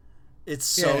 It's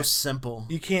so Yeah. simple.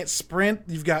 You can't sprint.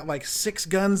 You've got like 6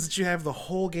 guns that you have the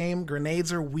whole game.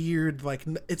 Grenades are weird. Like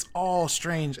it's all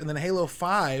strange. And then Halo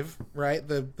 5, right?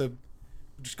 The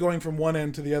just going from one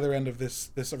end to the other end of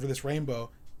this over this rainbow.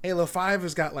 Halo 5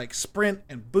 has got like sprint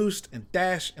and boost and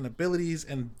dash and abilities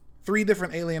and 3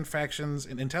 different alien factions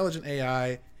and intelligent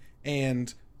AI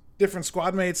and different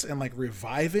squad mates and like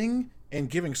reviving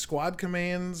and giving squad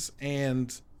commands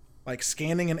and like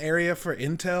scanning an area for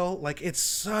intel. Like it's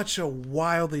such a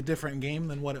wildly different game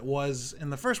than what it was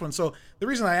in the first one. So the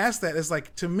reason I asked that is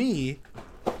like, to me,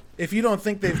 if you don't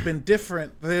think they've been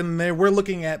different, then we're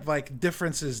looking at like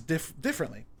differences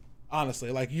differently.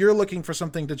 Honestly, like you're looking for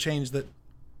something to change that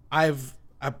I've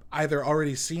either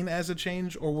already seen as a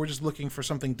change, or we're just looking for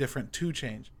something different to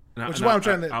change. Which is why I'm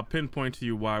trying to. I'll pinpoint to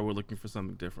you why we're looking for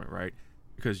something different, right?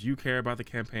 Because you care about the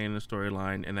campaign and the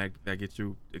storyline, and that gets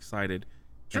you excited,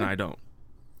 and I don't.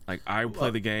 Like I play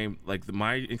the game. Like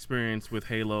my experience with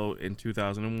Halo in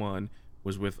 2001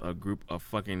 was with a group of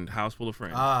fucking house full of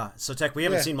friends. So Tech, we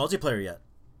haven't Yeah. seen multiplayer yet.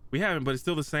 We haven't, but it's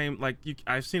still the same. Like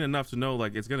I've seen enough to know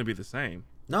like it's gonna be the same.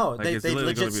 No, Like they it's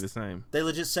literally gonna be legit, the same. they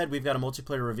legit said we've got a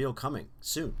multiplayer reveal coming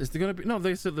soon. It's gonna be no.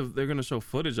 They said they're gonna show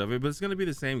footage of it, but it's gonna be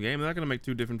the same game. They're not gonna make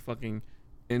 2 different fucking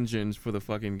engines for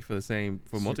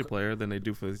multiplayer than they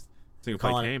do for the single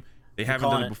calling player it- game. They you're haven't done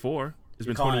calling it it- before. It's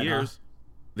you're been 20 calling it, huh? years.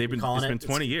 They've been. calling It's been it?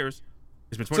 20 years.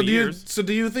 It's been So 20 do you? years. So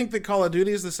do you think that Call of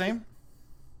Duty is the same?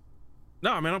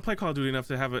 No, I mean I don't play Call of Duty enough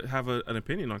to have an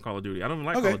opinion on Call of Duty. I don't even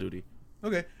like Okay. Call of Duty.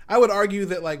 Okay, I would argue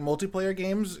that like multiplayer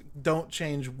games don't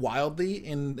change wildly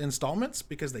in installments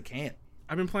because they can't.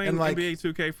 I've been playing And, like- NBA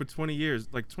 2K for 20 years,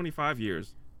 like 25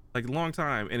 years, like a long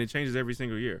time, and it changes every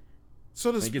single year.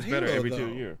 So does And it gets Halo, better every though.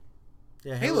 2 years.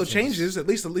 Yeah, Halo changes. At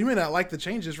least you may not like the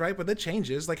changes, right? But it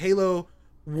changes. Like Halo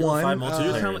 1. 5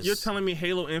 multiplayer. So you're telling me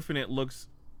Halo Infinite looks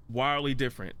wildly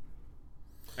different,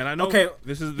 and I know Okay,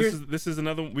 this is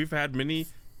another. We've had many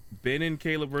Ben and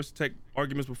Caleb versus Tech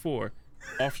arguments before,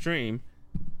 off stream,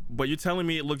 but you're telling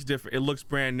me it looks different. It looks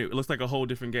brand new. It looks like a whole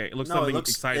different game. It looks No, something it looks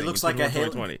exciting. It looks in like a Halo.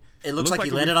 2020. It looks like he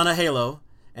landed on a Halo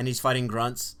and he's fighting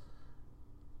grunts.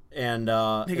 And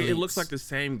Nigga, it elites. looks like the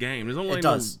same game. There's only It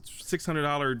does. no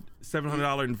 $600,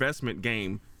 $700 investment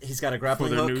game He's got a for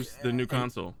grappling their hook. the new and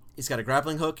console. He's got a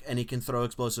grappling hook and he can throw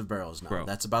explosive barrels now. Bro.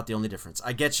 That's about the only difference.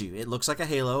 I get you. It looks like a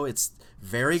Halo. It's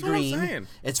very That's what I'm green. saying.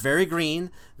 It's very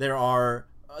green. There are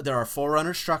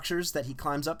forerunner structures that he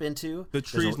climbs up into. The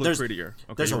trees look prettier.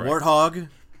 Okay, There's a you're right. warthog.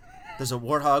 There's a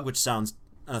warthog, which sounds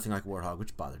nothing like a warthog,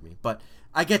 which bothered me. But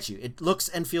I get you. It looks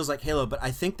and feels like Halo, but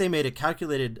I think they made a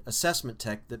calculated assessment,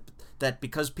 Tech, that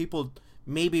because people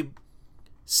maybe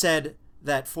said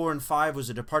that 4 and 5 was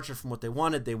a departure from what they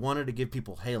wanted to give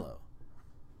people Halo.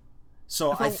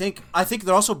 So I think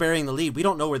they're also burying the lead. We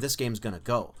don't know where this game's going to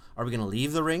go. Are we going to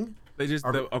leave the ring? They just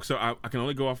so I can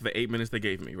only go off of the 8 minutes they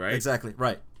gave me, right? Exactly.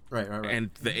 Right. And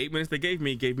the 8 minutes they gave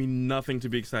me nothing to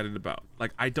be excited about.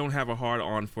 Like I don't have a hard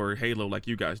on for Halo like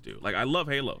you guys do. Like I love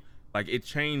Halo. Like it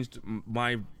changed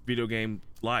my video game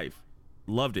life.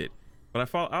 Loved it. But I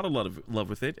fall out of love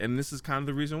with it, and this is kind of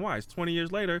the reason why. It's 20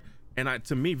 years later, and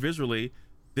to me visually,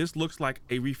 this looks like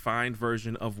a refined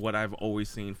version of what I've always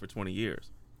seen for 20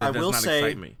 years. I That does will not say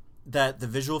excite me. that the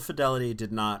visual fidelity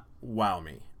did not wow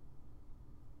me.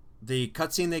 The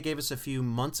cutscene they gave us a few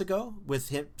months ago with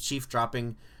him, Chief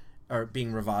dropping or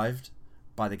being revived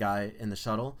by the guy in the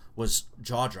shuttle was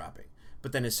jaw-dropping.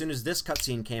 But then as soon as this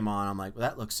cutscene came on, I'm like, well,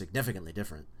 that looks significantly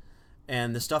different.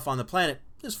 and the stuff on the planet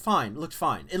is fine.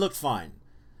 It looked fine,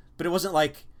 but it wasn't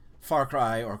like Far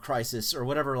Cry or Crysis or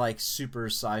whatever like super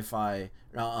sci-fi,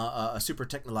 a super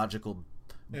technological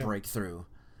breakthrough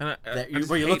And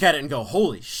where you look at it and go,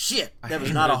 "Holy shit! That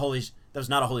was not a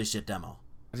holy shit demo."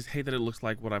 I just hate that it looks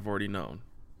like what I've already known.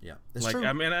 Yeah, that's Like true.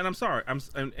 I mean, and I'm sorry,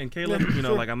 and Caleb, you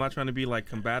know, like I'm not trying to be like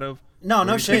combative.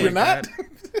 No shade. You're not?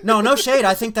 No shade.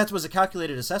 I think that was a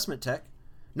calculated assessment, Tech.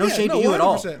 No Yeah, shade no, to you at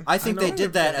all. 100%. I think I know. they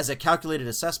did that as a calculated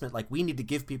assessment. Like, we need to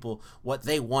give people what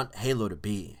they want Halo to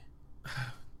be.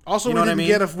 Also, You know what I mean?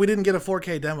 we didn't get a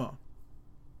 4K demo.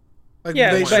 Like,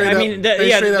 Yeah, they but straight I mean, mean,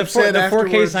 they straight up said the 4K is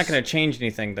afterwards- not going to change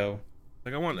anything, though.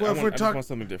 Like I Well, if we're just want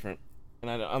something different, and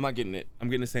I'm not getting it. I'm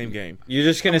getting the same game. You're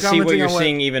just going to I'm see what commenting you're on what-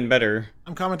 seeing even better.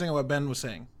 I'm commenting on what Ben was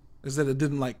saying, is that it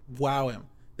didn't like wow him.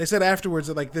 They said afterwards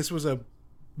that like this was a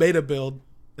beta build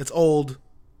that's old,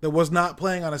 that was not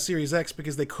playing on a Series X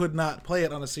because they could not play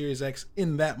it on a Series X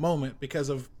in that moment because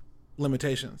of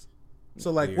limitations.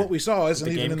 So like Weird. what we saw isn't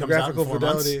The even game in the comes out in graphical 4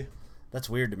 months? fidelity. That's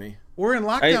weird to me. We're in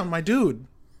lockdown, my dude.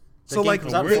 The So game like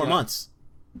comes out in we're 4 not- months.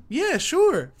 yeah,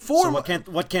 sure. So what can't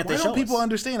Why they show don't people us?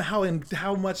 understand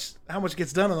how much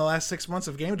gets done in the last 6 months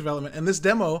of game development? And this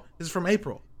demo is from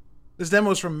April. This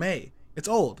demo is from May. It's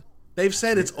old. They've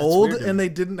said it's That's old, weird to and me. they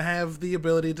didn't have the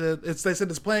ability to. They said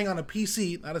it's playing on a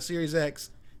PC, not a Series X,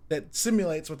 that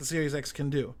simulates what the Series X can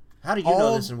do. How do you know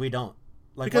all- this and we don't?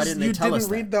 Like, why Because didn't you they tell us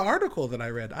didn't read that? the article that I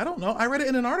read. I don't know. I read it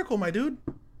in an article, my dude.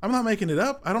 I'm not making it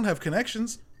up. I don't have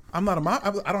connections. I'm not a mob.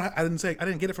 I don't. I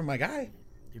didn't get it from my guy.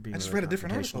 You're being I just really read a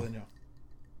different article confrontational.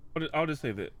 than y'all. I'll just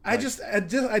say that I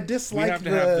we dislike have to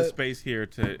have the space here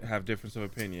to have difference of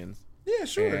opinions, Yeah,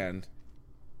 sure. and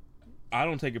I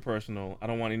don't take it personal. I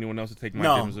don't want anyone else to take my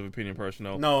No. difference of opinion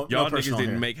personal. No y'all niggas personal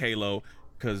didn't here. make Halo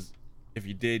because if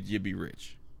you did, you'd be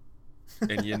rich,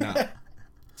 and you're not.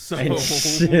 So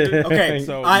Okay,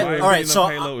 so all my right. opinion So of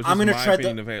Halo is I'm just gonna my tread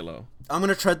opinion the of Halo. I'm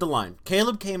gonna tread the line.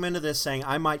 Caleb came into this saying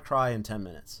I might cry in 10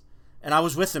 minutes, and I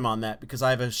was with him on that because I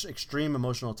have an extreme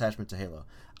emotional attachment to Halo.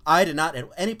 I did not at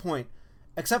any point,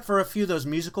 except for a few of those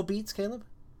musical beats, Caleb.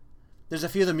 There's a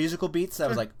few of the musical beats that I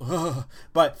was like, ugh.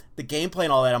 But the gameplay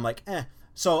and all that, I'm like, eh.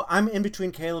 So I'm in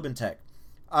between Caleb and Tech.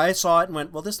 I saw it and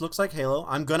went, well, this looks like Halo.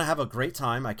 I'm gonna have a great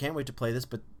time. I can't wait to play this.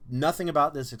 But nothing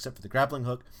about this except for the grappling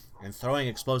hook and throwing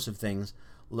explosive things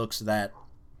looks that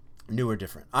new or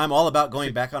different. I'm all about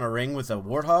going back on a ring with a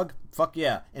warthog. Fuck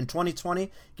yeah! In 2020,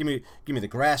 give me the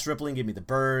grass rippling, give me the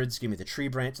birds, give me the tree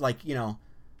branch, like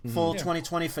full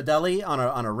 2020 fidelity on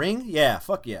a ring. Yeah,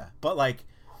 fuck yeah. But like,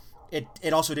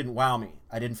 it also didn't wow me.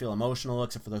 I didn't feel emotional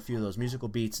except for a few of those musical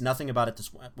beats. Nothing about it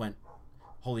just went,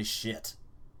 holy shit.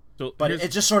 So But here's- it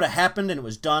just sort of happened and it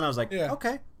was done. I was like, Yeah.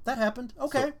 okay, that happened.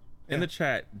 Okay. in the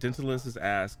chat, Dentalist has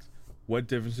asked, what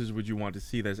differences would you want to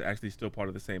see that's actually still part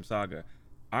of the same saga?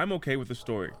 I'm okay with the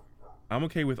story. I'm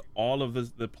okay with all of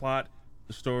the plot,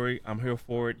 the story. I'm here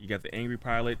for it. You got the angry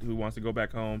pilot who wants to go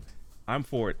back home. I'm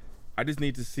for it. I just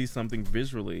need to see something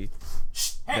visually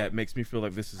that makes me feel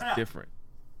like this is different.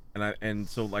 And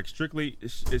so like strictly,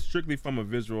 it's strictly from a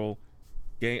visual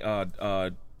game,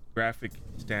 graphic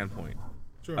standpoint.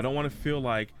 Sure. I don't want to feel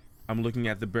like I'm looking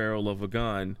at the barrel of a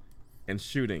gun and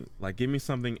shooting. Like, give me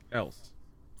something else.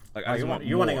 Like, I just want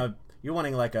You're more.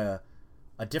 wanting like a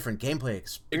different gameplay It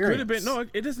experience. could have been no.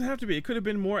 It doesn't have to be. It could have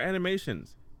been more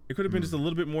animations. It could have been just a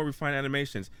little bit more refined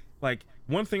animations. Like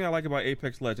one thing I like about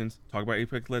Apex Legends, talk about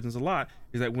Apex Legends a lot,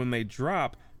 is that when they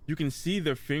drop, you can see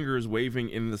their fingers waving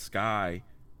in the sky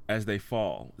as they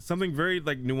fall. It's something very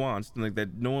like nuanced and like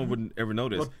that no one would ever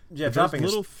notice. Well, yeah, But there's dropping is-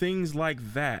 little things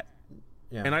like that.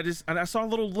 Yeah. And I saw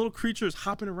little creatures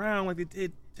hopping around like they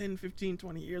did 10, 15,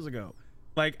 20 years ago.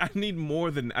 Like I need more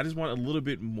than I just want a little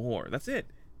bit more. That's it.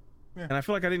 Yeah. And I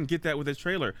feel like I didn't get that with this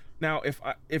trailer. Now, if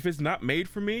it's not made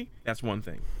for me, that's one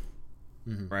thing,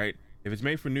 right? If it's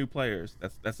made for new players,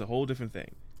 that's a whole different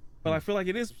thing. But I feel like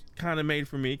it is kind of made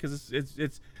for me because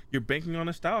it's you're banking on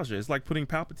nostalgia. It's like putting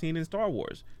Palpatine in Star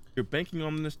Wars. You're banking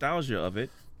on the nostalgia of it,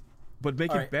 but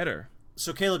make All it right. better.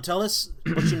 So Caleb, tell us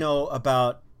what you know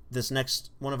about this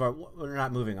next one of our. We're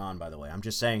not moving on, by the way. I'm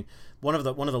just saying one of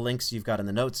the links you've got in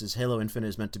the notes is Halo Infinite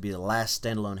is meant to be the last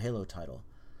standalone Halo title.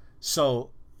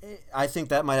 So I think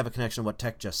that might have a connection to what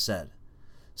Tech just said.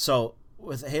 So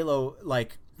with Halo,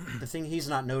 like the thing he's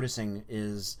not noticing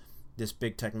is this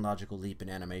big technological leap in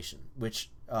animation, which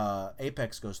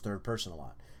Apex goes third person a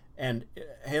lot, and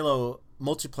Halo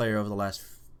multiplayer over the last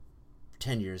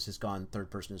 10 years has gone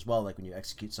third person as well. Like when you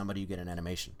execute somebody, you get an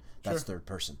animation. That's third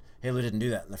person. Halo didn't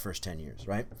do that in the first 10 years,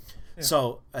 right? Yeah.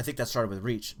 So I think that started with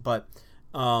Reach. But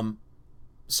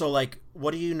so like,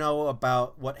 what do you know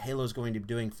about what Halo is going to be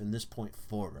doing from this point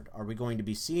forward? Are we going to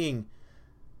be seeing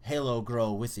Halo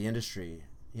grow with the industry?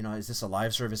 You know, is this a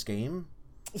live service game?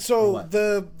 So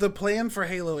the plan for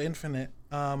Halo Infinite,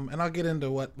 and I'll get into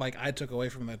what like I took away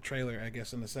from the trailer, I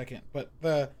guess, in a second. But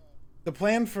the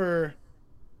plan for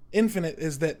Infinite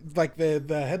is that, like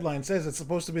the headline says, it's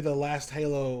supposed to be the last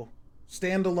Halo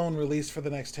standalone release for the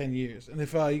next 10 years. And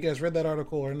if you guys read that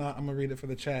article or not, I'm gonna read it for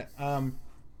the chat.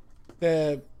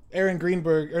 The Aaron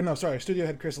Greenberg, studio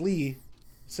head Chris Lee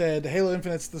said Halo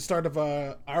Infinite's the start of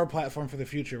our platform for the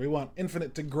future. We want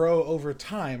Infinite to grow over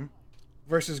time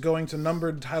versus going to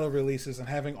numbered title releases and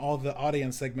having all the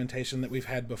audience segmentation that we've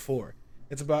had before.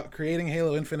 It's about creating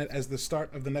Halo Infinite as the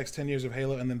start of the next 10 years of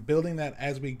Halo and then building that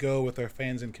as we go with our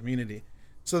fans and community.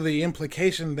 So the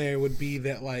implication there would be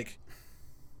that, like,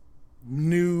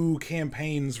 new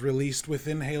campaigns released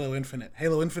within Halo Infinite.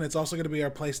 Halo Infinite's also going to be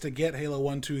our place to get Halo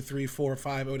 1, 2, 3, 4,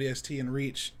 5, ODST, and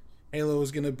Reach. Halo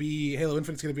Infinite's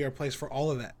going to be our place for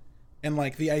all of that. And,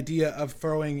 like, the idea of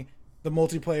throwing the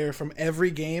multiplayer from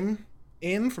every game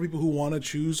in for people who want to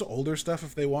choose older stuff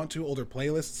if they want to, older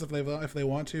playlists if they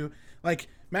want to. Like,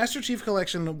 Master Chief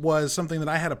Collection was something that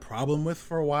I had a problem with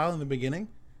for a while in the beginning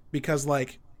because,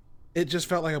 like, it just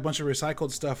felt like a bunch of recycled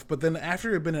stuff. But then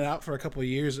after it had been out for a couple of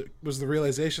years, it was the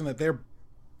realization that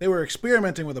they were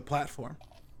experimenting with a platform.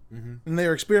 Mm-hmm. And they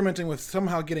were experimenting with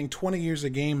somehow getting 20 years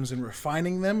of games and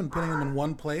refining them and putting them in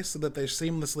one place so that they're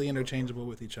seamlessly interchangeable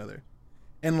with each other.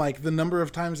 And, like, the number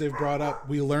of times they've brought up,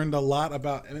 we learned a lot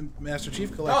about Master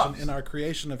Chief Collection in our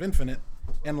creation of Infinite.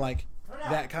 And, like,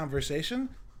 that conversation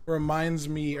reminds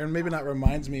me, or maybe not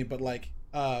reminds me, but, like,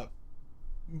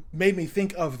 made me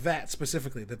think of that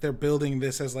specifically, that they're building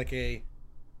this as, like, a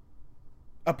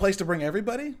place to bring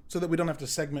everybody so that we don't have to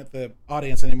segment the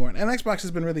audience anymore. And Xbox has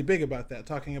been really big about that,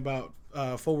 talking about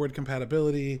forward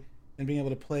compatibility and being able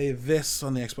to play this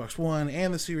on the Xbox One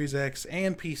and the Series X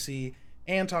and PC,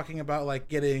 and talking about, like,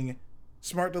 getting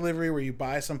smart delivery where you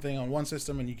buy something on one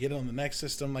system and you get it on the next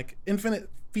system. Like, Infinite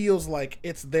feels like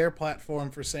it's their platform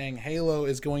for saying Halo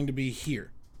is going to be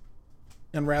here.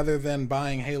 And rather than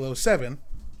buying Halo 7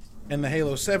 and the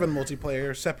Halo 7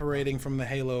 multiplayer separating from the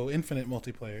Halo Infinite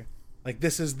multiplayer, like,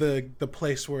 this is the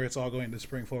place where it's all going to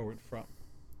spring forward from.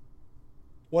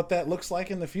 What that looks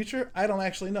like in the future, I don't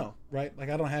actually know, right? Like,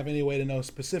 I don't have any way to know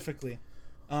specifically.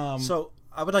 So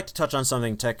I would like to touch on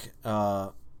something Tech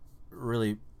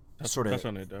really sort of touch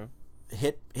on it, though.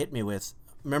 hit me with.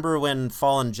 Remember when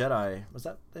Fallen Jedi, was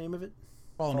that the name of it?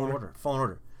 Fallen Order. Fallen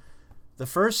Order. The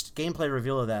first gameplay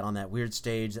reveal of that on that weird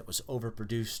stage that was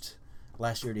overproduced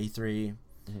last year at E3.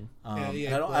 Mm-hmm.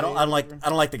 I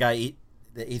don't like the guy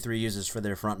that E3 uses for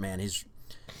their front man.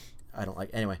 I don't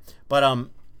like anyway. But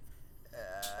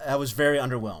I was very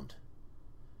underwhelmed.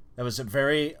 That was a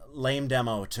very lame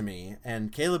demo to me.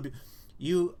 And Caleb,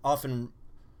 you often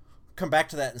come back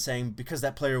to that and saying because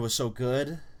that player was so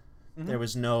good, there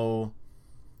was no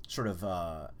sort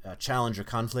of challenge or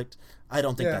conflict. I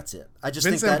don't think that's it. I just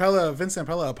Vince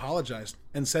Zampella apologized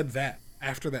and said that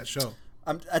after that show.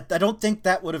 I don't think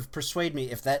that would have persuaded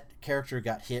me if that character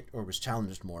got hit or was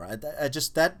challenged more. I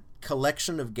just that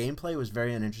collection of gameplay was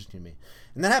very uninteresting to me,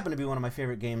 and that happened to be one of my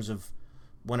favorite games of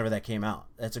whenever that came out.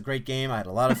 That's a great game. I had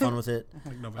a lot of fun with it.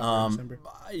 Like November, December.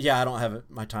 Yeah, I don't have it.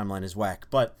 My timeline is whack,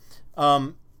 but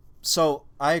so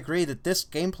I agree that this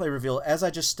gameplay reveal, as I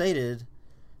just stated,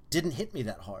 didn't hit me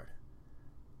that hard.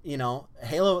 You know,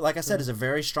 Halo, like I said, is a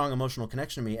very strong emotional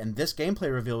connection to me, and this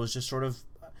gameplay reveal was just sort of.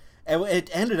 It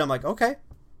ended. I'm like, okay.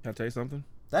 Can I tell you something?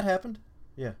 That happened.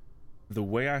 Yeah. The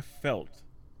way I felt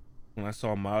when I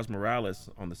saw Miles Morales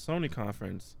on the Sony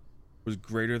conference was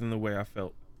greater than the way I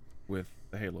felt with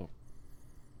the Halo.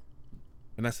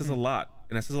 And that says a lot.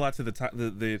 And that says a lot to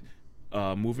the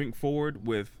moving forward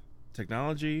with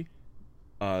technology,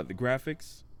 the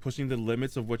graphics, pushing the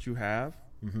limits of what you have,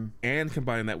 and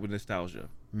combining that with nostalgia.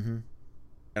 Mm-hmm.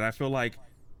 And I feel like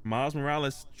Miles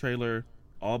Morales trailer,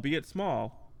 albeit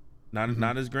small,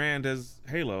 not as grand as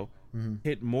Halo,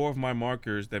 hit more of my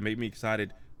markers that made me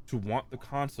excited to want the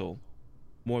console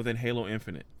more than Halo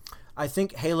Infinite. I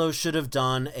think Halo should have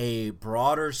done a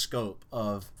broader scope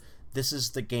of this is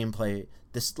the gameplay.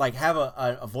 This, like, have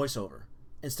a voiceover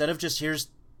instead of just here's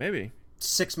maybe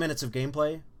 6 minutes of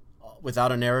gameplay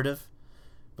without a narrative,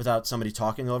 without somebody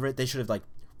talking over it. They should have, like,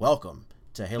 welcome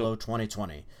to Halo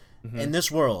 2020 in this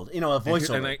world. You know, a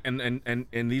voiceover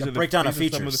and these are the breakdown of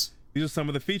features. These are some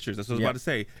of the features. That's what I was about to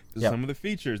say. These are some of the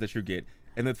features that you get.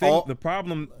 And the thing, the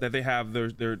problem that they have,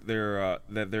 that's going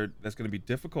to be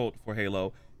difficult for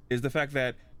Halo, is the fact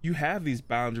that you have these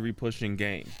boundary pushing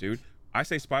games, dude. I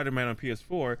say Spider-Man on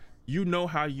PS4. You know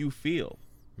how you feel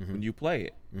when you play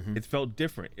it. It felt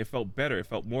different. It felt better. It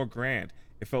felt more grand.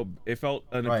 It felt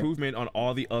an improvement on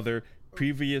all the other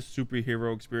previous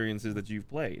superhero experiences that you've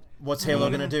played. What's Halo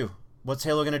gonna do? What's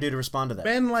Halo gonna do to respond to that?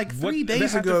 Ben, like What- 3 they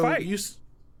days have to ago, fight.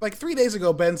 like 3 days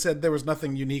ago, Ben said there was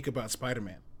nothing unique about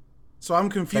Spider-Man. So I'm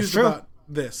confused true. about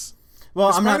this. Well,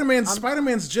 I'm not.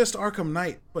 Spider-Man's just Arkham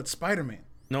Knight, but Spider-Man.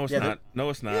 No, it's Yeah, not. No,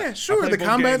 it's not. Yeah, I sure. played The both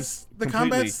combat's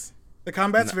games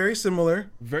completely. very similar.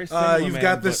 Very similar, You've man,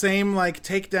 got the but- same like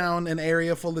take down an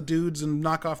area full of dudes and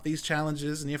knock off these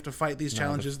challenges, and you have to fight these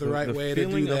challenges the right way to do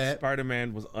feeling of that.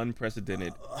 Spider-Man was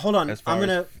unprecedented. Hold on. As far I'm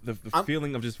gonna. as the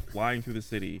feeling of just flying through the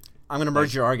city. I'm gonna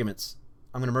merge your arguments.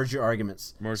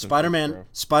 Merge them, Spider-Man. bro.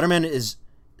 Spider-Man is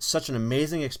such an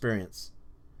amazing experience.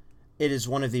 It is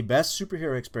one of the best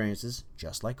superhero experiences,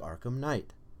 just like Arkham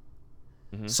Knight.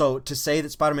 Mm-hmm. So to say that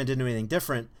Spider-Man didn't do anything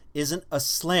different isn't a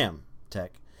slam,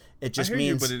 Tech. It just hear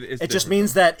you, means but it is just different,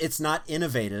 means that it's not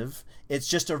innovative. It's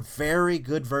just a very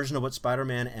good version of what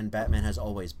Spider-Man and Batman has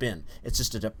always been. It's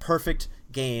just a perfect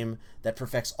game that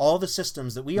perfects all the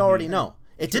systems that we already know.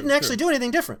 It didn't actually do anything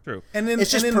different. True. And then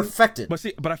It's just and then, perfected.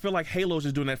 But I feel like Halo's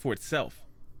just doing that for itself,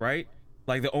 right?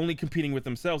 Like they're only competing with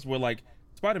themselves. Where like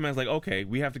Spider-Man's like, okay,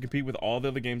 we have to compete with all the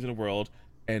other games in the world,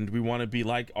 and we want to be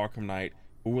like Arkham Knight,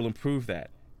 but we'll improve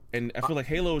that. And I feel like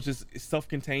Halo is just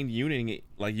self-contained unit,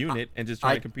 and just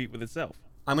trying to compete with itself.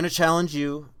 I'm going to challenge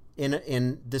you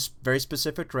in this very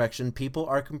specific direction. People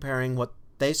are comparing what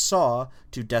they saw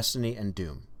to Destiny and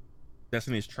Doom.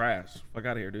 Destiny's trash. Fuck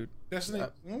out of here, dude. Destiny.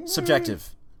 Subjective.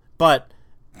 But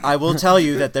I will tell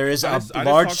you that there is I a just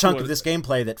large talked chunk to of this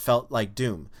gameplay that felt like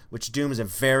Doom, which Doom is a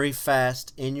very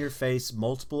fast, in-your-face,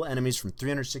 multiple enemies from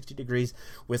 360 degrees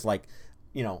with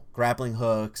grappling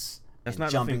hooks That's and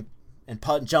not jumping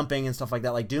nothing. and jumping and stuff like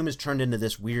that. Like Doom has turned into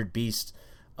this weird beast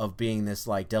of being this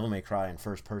like Devil May Cry in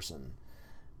first person.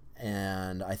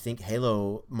 And I think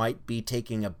Halo might be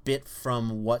taking a bit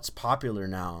from what's popular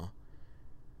now.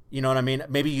 You know what I mean?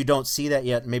 Maybe you don't see that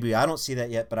yet. Maybe I don't see that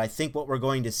yet. But I think what we're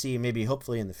going to see, maybe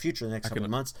hopefully in the future, the next couple of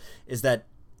months, is that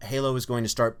Halo is going to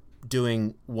start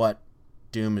doing what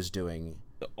Doom is doing.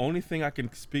 The only thing I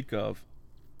can speak of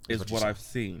is what you what saw. I've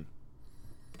seen.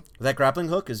 That grappling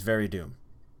hook is very Doom,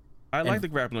 I like the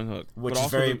grappling hook, which but is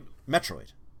also very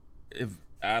Metroid.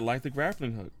 I like the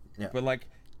grappling hook. Yeah. But like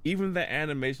even the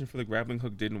animation for the grappling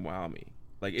hook didn't wow me.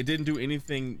 Like it didn't do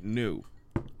anything new.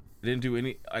 It didn't do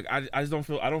any like I just don't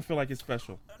feel like it's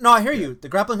special. No, I hear you. The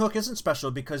grappling hook isn't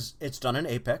special because it's done in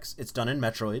Apex, it's done in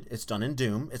Metroid, it's done in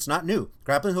Doom. It's not new.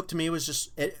 Grappling hook to me was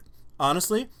just it.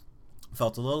 Honestly,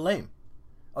 felt a little lame.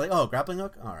 I was like, oh, grappling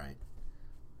hook, all right.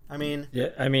 I mean, Yeah,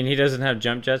 I mean, he doesn't have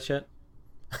jump jets yet.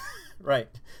 right?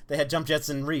 They had jump jets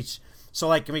in Reach, so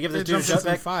like, can we give They this dude a jumped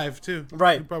in jetpack? 5 too.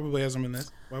 Right. He probably has them in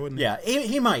this. Why wouldn't he? Yeah,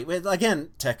 he might. Again,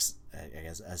 Tex, I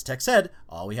guess, as Tex said,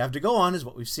 all we have to go on is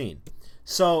what we've seen.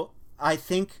 So I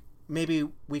think maybe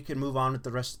we can move on with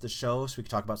the rest of the show so we can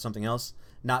talk about something else,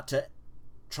 not to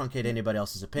truncate anybody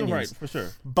else's No, opinions. right, for sure.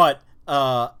 But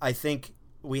I think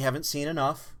we haven't seen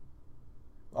enough.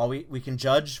 All we can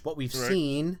judge what we've Right.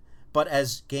 seen, but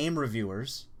as game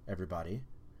reviewers, everybody,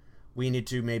 we need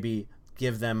to maybe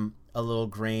give them a little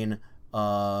grain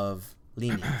of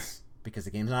lenience because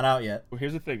the game's not out yet. Well,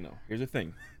 here's the thing though. Here's the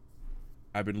thing.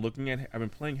 I've been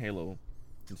playing Halo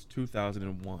since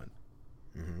 2001.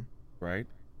 Right?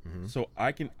 So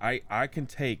I can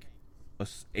take a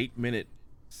 8-minute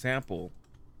sample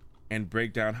and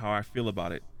break down how I feel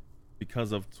about it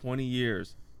because of 20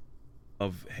 years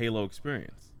of Halo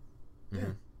experience.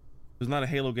 There's not a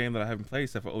Halo game that I haven't played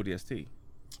except for ODST.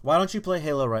 Why don't you play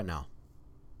Halo right now?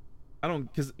 I don't,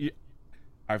 because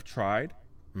I've tried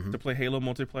to play Halo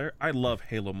multiplayer. I love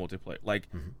Halo multiplayer.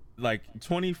 Like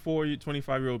 24,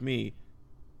 25-year-old me,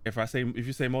 if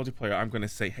you say multiplayer, I'm gonna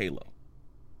say Halo.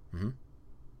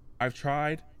 I've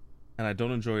tried, and I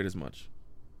don't enjoy it as much.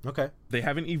 Okay. They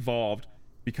haven't evolved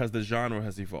because the genre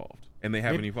has evolved, and they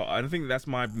haven't evolved. I don't think that's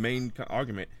my main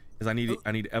argument. Is I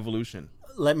need evolution.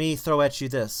 Let me throw at you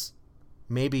this.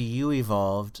 Maybe you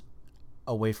evolved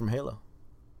away from Halo.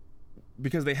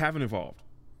 Because they haven't evolved.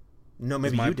 No, Is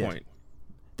maybe my you did. point.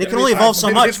 They can only evolve so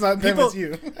Maybe much. it's not them, People, it's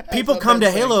you. people That's come what to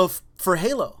I'm saying. Halo for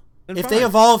Halo. Then If fine. they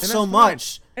evolve Then so that's fine.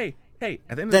 much, Hey,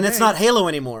 at the end of then the it's day, not Halo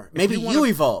anymore. Maybe you you wanna-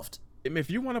 evolved. If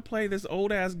you want to play this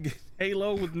old ass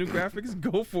Halo with new graphics,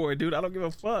 go for it, dude. I don't give a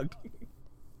fuck.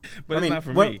 But it's not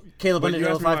for me. Caleb, when But did you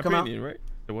Halo asked me my 5 come out? opinion, right?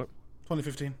 So what?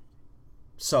 2015.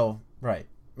 So, right.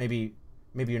 Maybe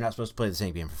you're not supposed to play the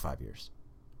same game for 5 years.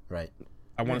 Right.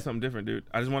 I wanted something different, dude.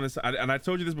 I just wanted, and I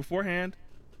told you this beforehand,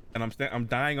 and I'm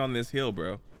dying on this hill,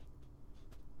 bro.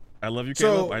 I love you,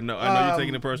 So, Caleb. I know you're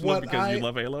taking it personal what because you I-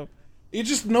 love Halo. It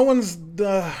just no one's.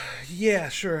 Yeah,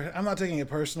 sure. I'm not taking it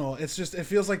personal. It's just it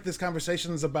feels like this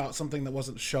conversation is about something that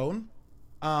wasn't shown,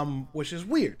 which is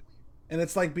weird. and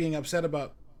it's like being upset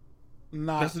about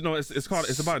not.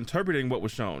 It's about interpreting what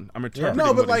was shown. I'm interpreting.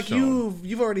 No, but what like is shown.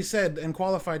 you've already said and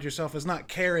qualified yourself as not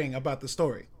caring about the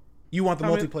story. You want the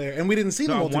multiplayer, and we didn't see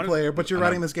the multiplayer, but you're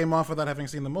writing this game off without having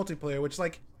seen the multiplayer, which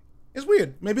like is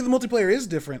weird. Maybe the multiplayer is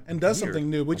different and does something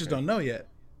new. We just don't know yet.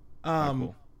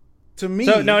 Cool. To me,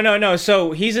 So no.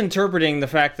 So he's interpreting the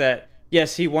fact that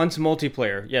yes, he wants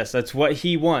multiplayer. Yes, that's what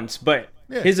he wants, but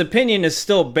his opinion is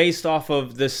still based off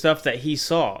of the stuff that he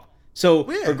saw. So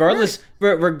regardless,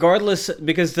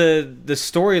 because the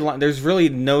storyline, there's really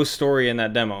no story in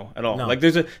that demo at all. No. Like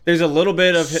there's a little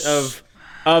bit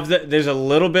there's a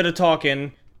little bit of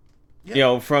talking,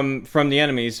 from the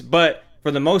enemies, but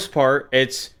for the most part,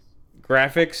 it's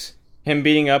graphics, him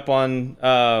beating up on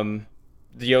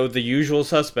the usual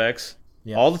suspects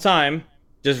all the time,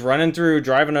 just running through,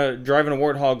 driving a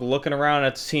warthog, looking around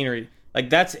at the scenery. Like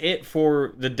that's it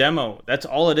for the demo. That's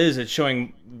all it is. It's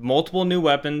showing multiple new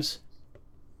weapons,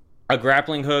 a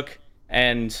grappling hook,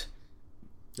 and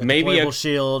maybe a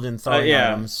shield and throwing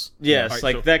items. Yes,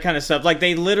 like that kind of stuff. Like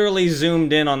they literally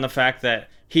zoomed in on the fact that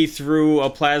he threw a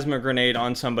plasma grenade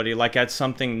on somebody, like that's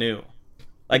something new.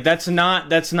 Like that's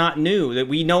not new. That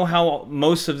we know how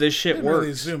most of this shit works.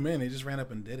 Really zoom in. He just ran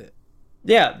up and did it.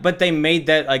 Yeah, but they made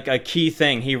that like a key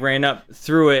thing. He ran up,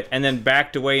 threw it, and then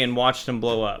backed away and watched him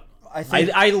blow up.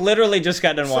 I literally just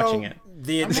got done watching it.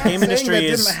 The I'm not game industry saying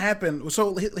that is didn't happen.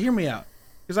 So hear me out,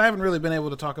 because I haven't really been able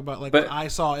to talk about like what I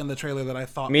saw in the trailer that I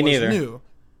thought was new.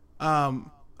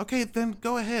 Okay, then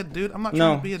go ahead, dude. I'm not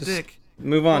trying to be a dick.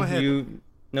 Move on.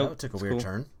 That took a weird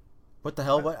turn. What the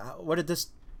hell? Where did this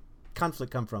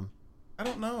conflict come from? I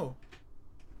don't know.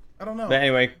 But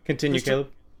anyway, continue, Caleb.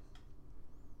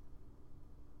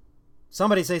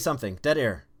 Somebody say something. Dead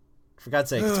air. For God's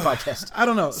sake, it's a podcast. I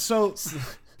don't know. So,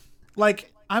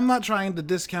 like, I'm not trying to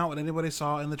discount what anybody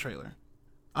saw in the trailer.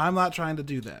 I'm not trying to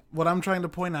do that. What I'm trying to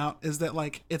point out is that,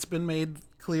 like, it's been made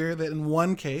clear that in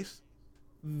one case,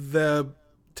 the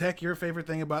tech, your favorite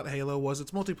thing about Halo was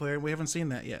its multiplayer, and we haven't seen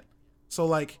that yet. So,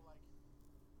 like,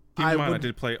 keep in mind, I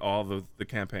did play all the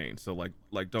campaign, so like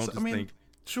don't think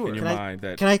in your mind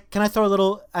that. Can I throw a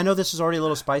little? I know this is already a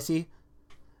little spicy.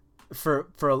 For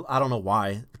I don't know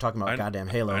why we're talking about goddamn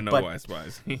Halo. I know but, why it's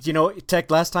spicy.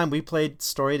 Tech. Last time we played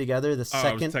story together, the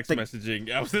second I was text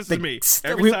messaging. This is me.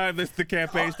 Every time this is the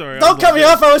campaign story. Don't cut me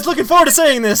off. I was looking forward to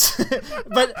saying this,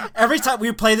 but every time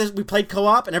we played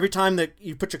co-op, and every time that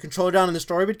you put your controller down and the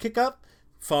story would kick up,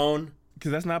 phone.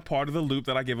 Because that's not part of the loop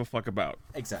that I give a fuck about.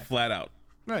 Exactly. Flat out.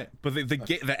 Right. But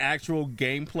the actual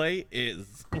gameplay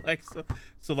is like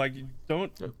so like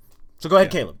don't. So go ahead,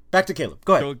 Caleb. Back to Caleb.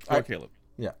 Go ahead. Go Caleb.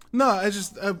 Yeah. No, I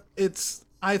just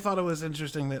I thought it was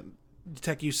interesting that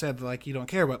Tech, you said like you don't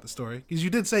care about the story, because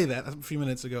you did say that a few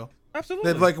minutes ago.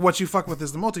 Absolutely. That like what you fuck with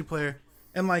is the multiplayer,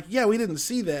 and like we didn't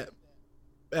see that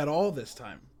at all this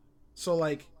time. So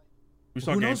like we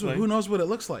saw who knows what it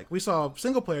looks like? We saw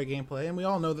single player gameplay, and we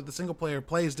all know that the single player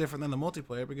plays different than the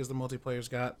multiplayer because the multiplayer's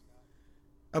got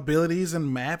abilities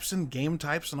and maps and game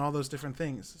types and all those different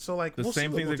things. So like we'll see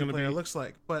what multiplayer looks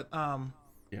like. But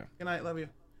yeah. Good night, love you.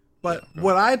 But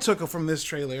what I took from this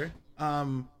trailer,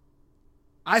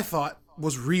 I thought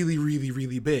was really, really,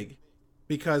 really big,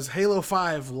 because Halo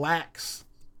 5 lacks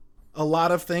a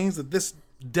lot of things that this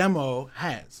demo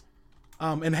has.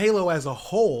 And Halo as a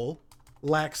whole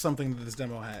lacks something that this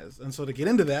demo has. And so to get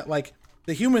into that, like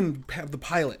the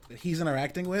pilot that he's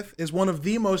interacting with is one of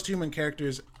the most human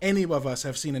characters any of us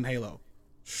have seen in Halo.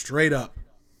 Straight up.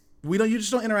 You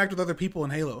just don't interact with other people in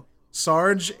Halo.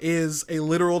 Sarge is a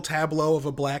literal tableau of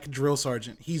a black drill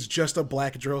sergeant. He's just a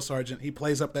black drill sergeant. He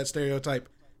plays up that stereotype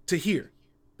to here.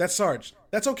 That's Sarge.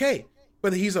 That's okay.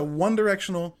 But he's a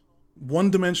one-dimensional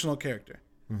character.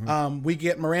 Mm-hmm. We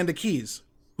get Miranda Keyes,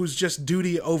 who's just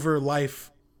duty over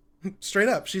life. Straight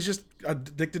up. She's just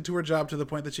addicted to her job to the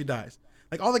point that she dies.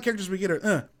 Like, all the characters we get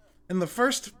are, In the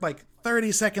first,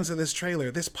 30 seconds of this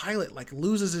trailer, this pilot,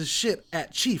 loses his shit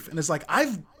at Chief and is like,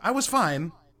 I was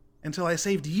fine until I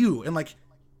saved you. And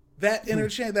that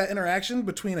interaction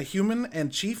between a human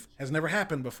and Chief has never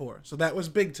happened before. So that was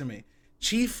big to me.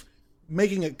 Chief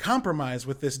making a compromise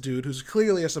with this dude who's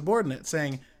clearly a subordinate,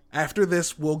 saying, after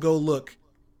this, we'll go look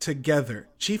together.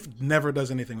 Chief never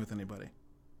does anything with anybody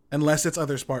unless it's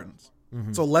other Spartans.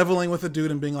 Mm-hmm. So leveling with a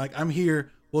dude and being like, I'm here,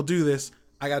 we'll do this.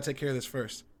 I got to take care of this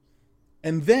first.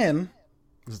 And then...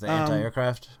 This is the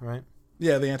anti-aircraft, right?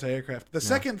 Yeah, the anti-aircraft. The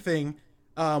second thing...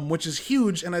 which is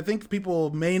huge, and I think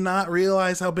people may not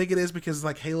realize how big it is, because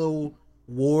Halo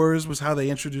Wars was how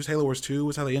they introduced Halo Wars 2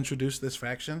 was how they introduced this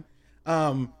faction. It's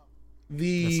a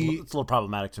little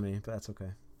problematic to me, but that's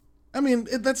okay. I mean,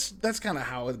 that's kind of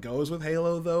how it goes with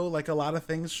Halo, though. Like, a lot of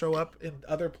things show up in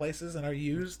other places and are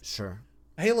used. Sure.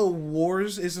 Halo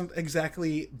Wars isn't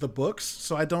exactly the books,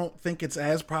 so I don't think it's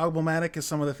as problematic as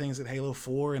some of the things that Halo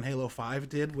 4 and Halo 5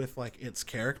 did with, like, its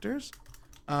characters.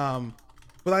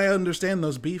 But I understand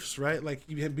those beefs, right? Like,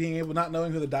 being able, not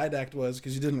knowing who the Didact was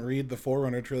because you didn't read the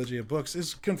Forerunner trilogy of books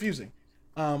is confusing.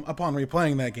 Upon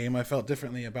replaying that game, I felt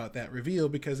differently about that reveal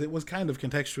because it was kind of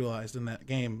contextualized in that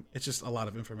game. It's just a lot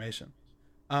of information.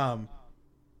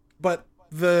 But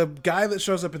the guy that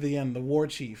shows up at the end, the War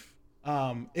Chief,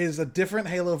 is a different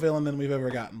Halo villain than we've ever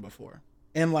gotten before.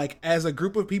 And, like, as a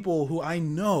group of people who I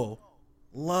know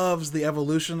loves the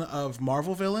evolution of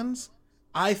Marvel villains,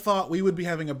 I thought we would be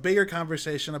having a bigger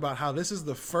conversation about how this is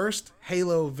the first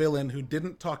Halo villain who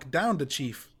didn't talk down to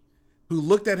Chief, who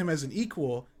looked at him as an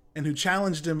equal, and who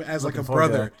challenged him as like a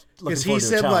brother. Because he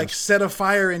said, like, set a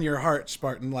fire in your heart,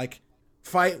 Spartan. Like,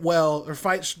 fight well, or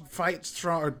fight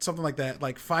strong, or something like that.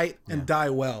 Like, fight and die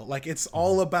well. Like, it's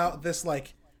all about this,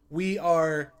 like,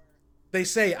 they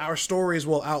say our stories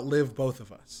will outlive both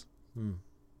of us.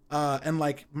 And,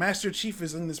 like, Master Chief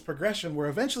is in this progression where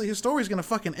eventually his story is going to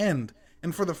fucking end.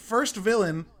 And for the first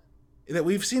villain that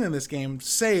we've seen in this game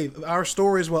say our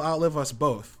stories will outlive us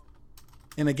both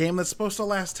in a game that's supposed to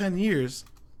last 10 years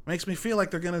makes me feel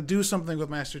like they're going to do something with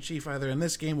Master Chief either in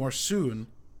this game or soon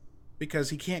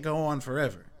because he can't go on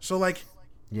forever. So, like...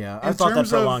 Yeah, I thought that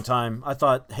for a long time. I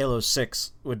thought Halo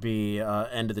 6 would be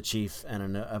End of the Chief and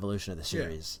an evolution of the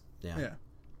series. Yeah.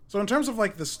 So in terms of,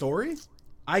 like, the story,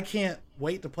 I can't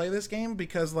wait to play this game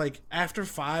because, like, after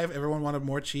 5, everyone wanted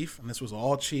more Chief, and this was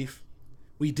all Chief.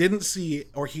 We didn't see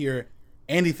or hear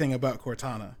anything about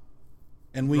Cortana,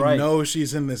 and we know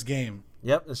she's in this game.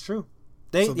 Yep, that's true.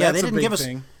 They didn't give us.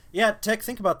 Yeah, Tech,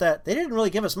 think about that. They didn't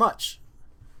really give us much,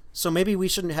 so maybe we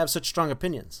shouldn't have such strong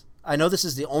opinions. I know this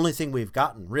is the only thing we've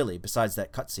gotten really besides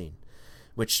that cutscene,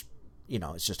 which, you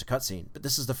know, it's just a cutscene. But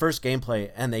this is the first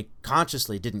gameplay, and they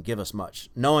consciously didn't give us much,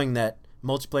 knowing that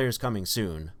multiplayer is coming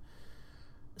soon.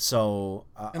 So,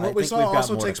 and what we saw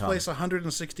also takes place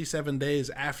 167 days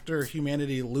after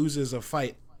humanity loses a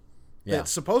fight that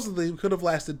supposedly could have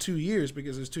lasted 2 years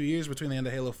because there's 2 years between the end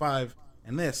of Halo 5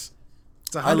 and this.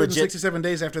 It's 167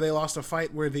 days after they lost a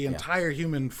fight where the entire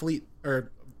human fleet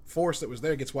or force that was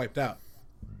there gets wiped out.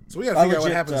 So we got to figure out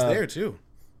what happens there too.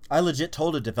 I legit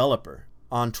told a developer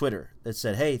on Twitter that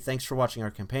said, "Hey, thanks for watching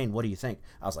our campaign. What do you think?"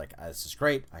 I was like, "This is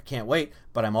great. I can't wait,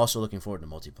 but I'm also looking forward to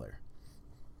multiplayer."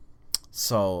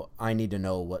 So I need to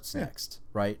know what's next,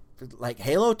 right? Like,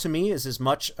 Halo to me is as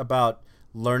much about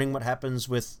learning what happens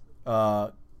with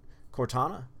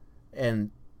Cortana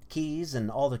and keys and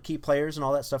all the key players and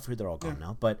all that stuff. They're all gone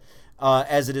now, but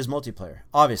as it is multiplayer.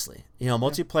 Obviously, you know,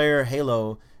 multiplayer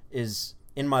Halo is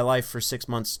in my life for 6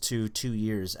 months to 2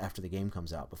 years after the game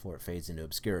comes out before it fades into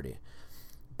obscurity.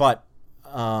 But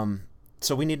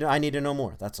so I need to know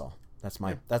more. That's all. That's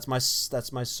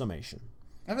my summation.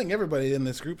 I think everybody in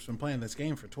this group's been playing this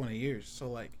game for 20 years, so,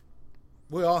 like,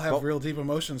 we all have real deep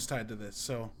emotions tied to this.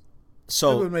 So it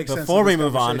would make sense before we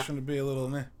move on, to be a little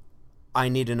meh. I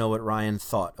need to know what Ryan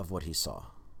thought of what he saw.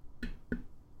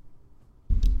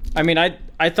 I mean,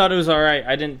 I thought it was all right.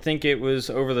 I didn't think it was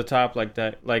over the top like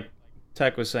that. Like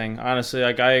Tech was saying, honestly,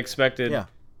 like, I expected a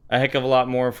heck of a lot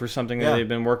more for something that they've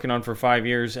been working on for 5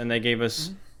 years, and they gave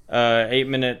us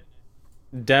 8-minute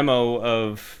demo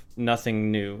of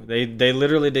nothing new. They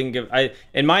literally didn't give.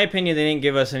 In my opinion, they didn't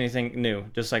give us anything new.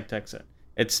 Just like Tech said,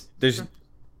 there's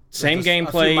same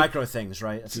gameplay, a few micro things,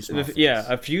 right? A few small things.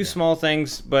 A few small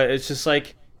things, but it's just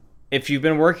like, if you've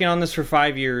been working on this for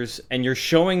 5 years and you're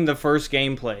showing the first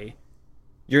gameplay,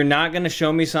 you're not going to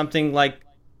show me something like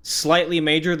slightly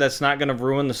major that's not going to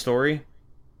ruin the story.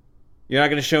 You're not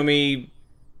going to show me.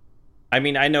 I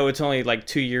mean, I know it's only like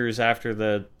 2 years after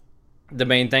the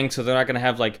main thing, so they're not going to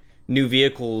have like new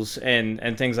vehicles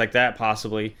and things like that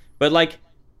possibly. But like,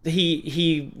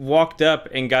 he walked up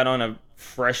and got on a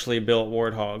freshly built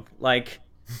Warthog. Like,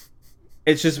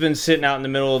 it's just been sitting out in the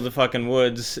middle of the fucking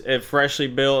woods. It freshly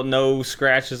built, no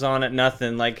scratches on it,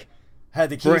 nothing. Like, had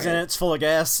the keys in it, it's full of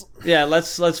gas. Yeah,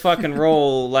 let's fucking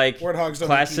roll. Like,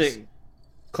 Warthogs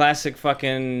classic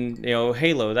fucking, you know,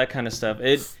 Halo, that kind of stuff.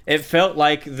 It felt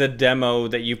like the demo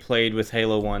that you played with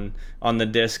Halo 1 on the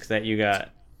disc that you got.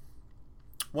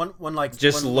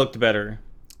 Looked better.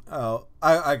 Oh,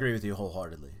 I agree with you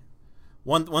wholeheartedly.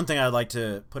 One thing I'd like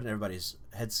to put in everybody's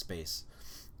headspace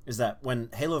is that when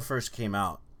Halo first came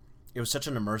out, it was such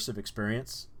an immersive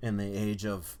experience in the age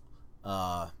of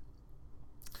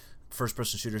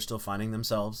first-person shooters still finding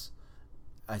themselves.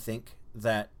 I think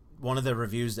that one of the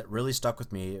reviews that really stuck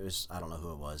with me, it was, I don't know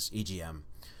who it was, EGM,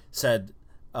 said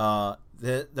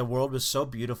the world was so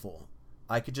beautiful.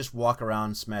 I could just walk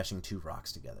around smashing 2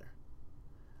 rocks together.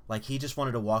 Like, he just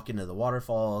wanted to walk into the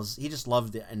waterfalls. He just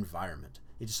loved the environment.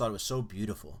 He just thought it was so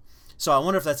beautiful. So I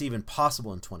wonder if that's even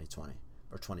possible in 2020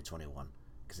 or 2021,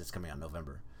 because it's coming out in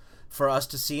November, for us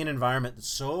to see an environment that's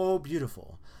so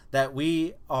beautiful that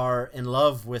we are in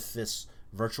love with this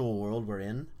virtual world we're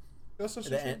in.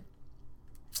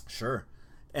 Sure,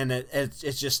 and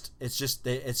it's just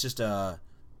a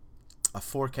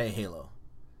 4K Halo,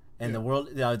 and the world,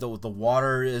 the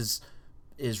water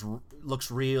looks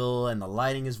real, and the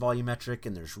lighting is volumetric,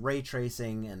 and there's ray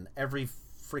tracing, and every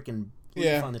freaking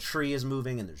leaf on the tree is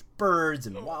moving, and there's birds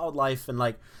and wildlife, and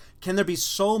like, can there be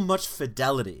so much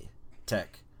fidelity,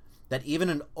 Tech, that even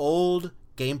an old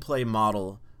gameplay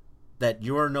model that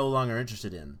you're no longer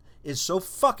interested in is so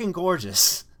fucking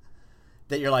gorgeous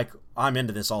that you're like, I'm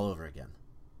into this all over again?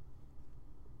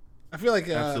 I feel like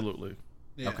absolutely.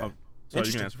 Yeah. Okay. So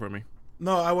you can answer for me.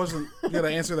 No, I wasn't gonna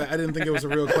answer that. I didn't think it was a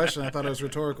real question. I thought it was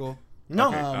rhetorical. No,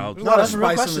 Okay, There's a no, lot of that's a real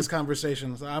spice in question. this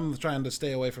conversation, so I'm trying to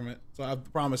stay away from it. So I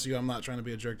promise you, I'm not trying to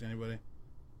be a jerk to anybody.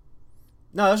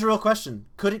 No, that's a real question.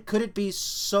 Could it be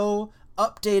so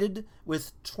updated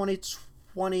with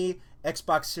 2020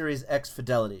 Xbox Series X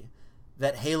fidelity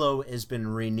that Halo has been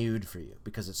renewed for you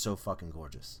because it's so fucking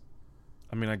gorgeous?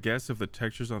 I mean, I guess if the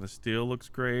textures on the steel looks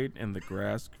great and the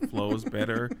grass flows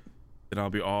better, then I'll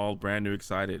be all brand new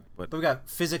excited. But we got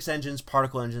physics engines,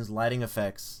 particle engines, lighting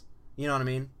effects. You know what I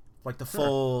mean? Like the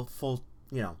full,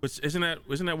 you know. which isn't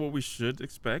that what we should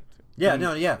expect? Yeah,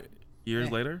 no, yeah.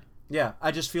 Years later. Yeah,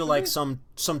 I just feel like some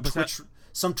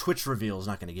Twitch reveal is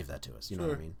not going to give that to us. You know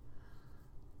what I mean?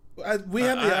 We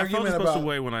had the I felt a argument special about.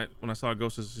 way when I saw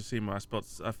Ghost of Tsushima.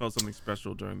 I felt something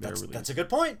special during their release. That's a good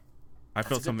point. I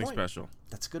felt a good something point. special.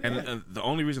 That's a good And point. the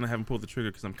only reason I haven't pulled the trigger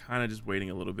because I'm kind of just waiting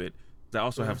a little bit. I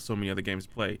also have so many other games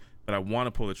to play, but I want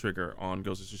to pull the trigger on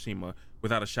Ghost of Tsushima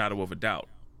without a shadow of a doubt.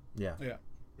 Yeah. Yeah,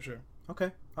 for sure.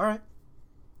 Okay. All right.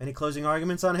 Any closing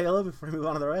arguments on Halo before we move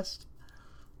on to the rest?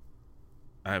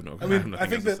 I have no. I mean, have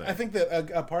nothing else to say. I think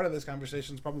that a part of this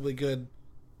conversation is probably good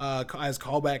as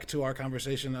callback to our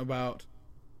conversation about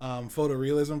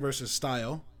photorealism versus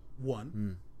style.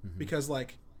 Because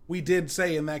like we did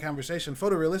say in that conversation,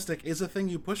 photorealistic is a thing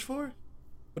you push for,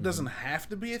 but doesn't have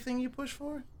to be a thing you push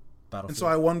for. And so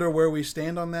I wonder where we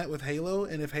stand on that with Halo,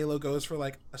 and if Halo goes for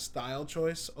like a style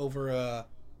choice over a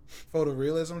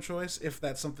photorealism choice, if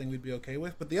that's something we'd be okay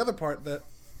with. But the other part that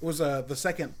was the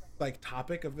second like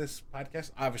topic of this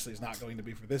podcast, obviously is not going to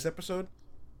be for this episode,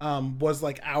 was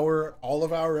like all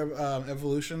of our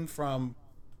evolution from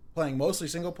playing mostly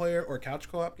single player or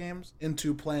couch co-op games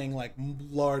into playing like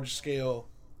large scale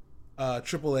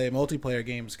AAA multiplayer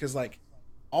games, because like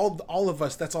all of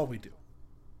us, that's all we do.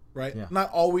 Right? Yeah. Not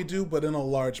all we do, but in a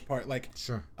large part. Like,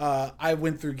 Sure. I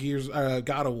went through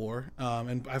God of War,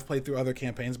 and I've played through other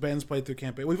campaigns. Ben's played through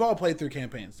campaigns. We've all played through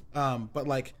campaigns. But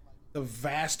like the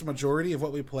vast majority of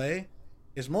what we play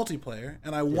is multiplayer,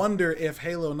 and I wonder if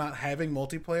Halo not having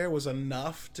multiplayer was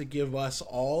enough to give us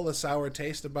all a sour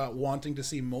taste about wanting to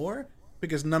see more,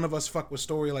 because none of us fuck with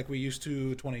story like we used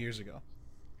to 20 years ago.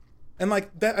 And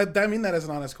like that, I mean that as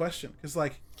an honest question, because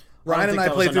like Ryan and I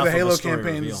played through the Halo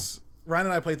campaigns. Ryan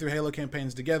and I played through Halo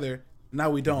campaigns together.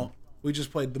 Now we don't. We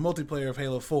just played the multiplayer of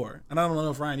Halo 4. And I don't know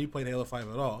if, Ryan, you played Halo 5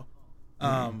 at all.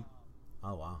 Oh,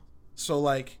 wow. So,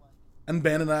 like, and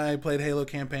Ben and I played Halo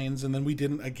campaigns, and then we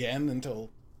didn't again until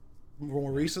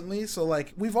more recently. So,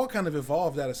 like, we've all kind of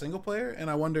evolved out of single player, and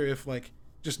I wonder if, like,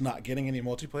 just not getting any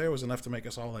multiplayer was enough to make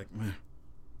us all, like,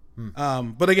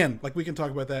 meh. But again, like, we can talk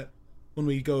about that when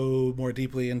we go more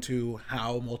deeply into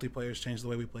how multiplayers change the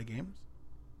way we play games,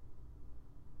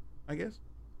 I guess.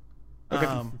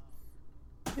 Okay.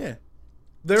 Yeah.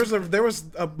 There was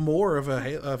a more of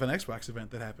an Xbox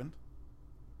event that happened,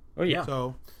 Oh yeah.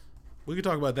 so we could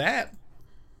talk about that.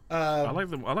 I like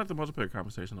the multiplayer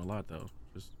conversation a lot though.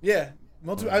 Just Yeah,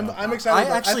 I'm excited.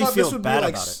 I actually thought feel this would bad be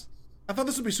like, about it. I thought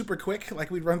this would be super quick,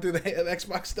 like we'd run through the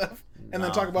Xbox stuff and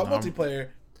then talk about no. multiplayer.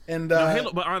 And No,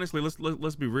 Halo, but honestly,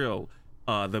 let's be real.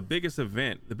 The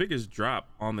biggest drop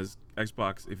on this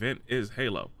Xbox event is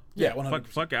Halo. yeah, 100%.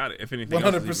 Fuck out it if anything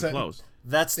else is 100%. even close.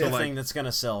 That's the Yeah. thing that's going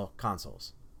to sell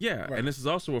consoles. Yeah, Right. and this is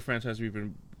also a franchise we've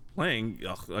been playing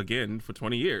again for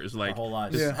 20 years. Like, Our whole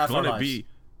lives. this Yeah. is Half our gonna lives. be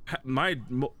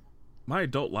my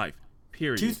adult life.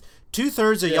 Period.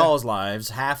 Two-thirds of y'all's lives,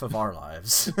 half of our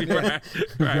lives. right.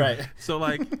 Right. So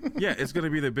like, yeah, it's gonna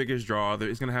be the biggest draw.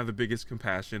 It's gonna have the biggest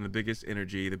compassion, the biggest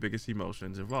energy, the biggest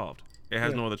emotions involved. It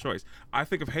has no other choice. I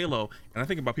think of Halo, and I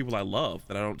think about people I love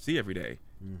that I don't see every day.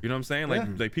 You know what I'm saying?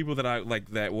 Like people that I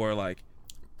like that were like,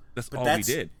 that's all we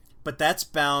did. But that's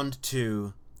bound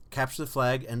to Capture the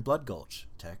Flag and Blood Gulch,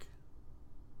 Tech.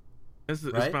 It's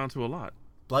Right? bound to a lot.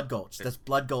 Blood Gulch. That's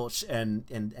Blood Gulch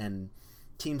and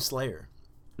Team Slayer.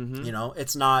 Mm-hmm. You know,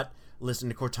 it's not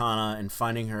listening to Cortana and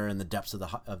finding her in the depths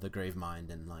of the grave mind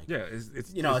and like. Yeah,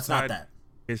 it's You know, it's not that.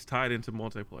 It's tied into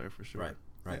multiplayer for sure.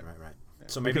 Right.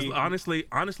 So maybe Because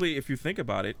honestly, if you think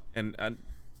about it, and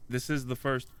this is the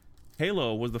first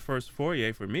Halo was the first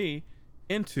foray for me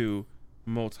into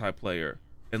multiplayer,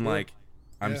 and like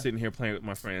I'm sitting here playing with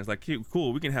my friends, like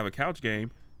cool, we can have a couch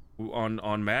game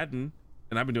on Madden,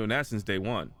 and I've been doing that since day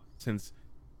one, since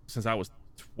I was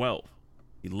 12,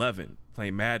 11,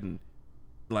 playing Madden,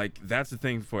 like that's the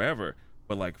thing forever.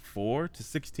 But like 4 to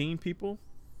 16 people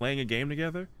playing a game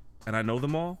together, and I know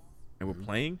them all, and we're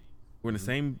playing, we're in the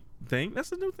same thing.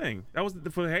 That's a new thing. That was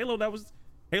for Halo.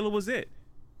 Halo was it.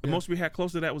 The most we had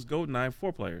close to that was GoldenEye,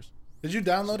 4 players. Did you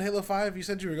download Halo 5? You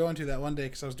said you were going to that one day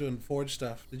because I was doing Forge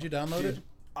stuff. Did you download it?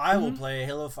 I will play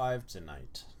Halo 5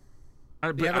 tonight.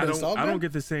 But you have it installed, I man? don't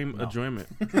get the same enjoyment.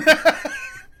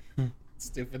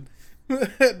 Stupid.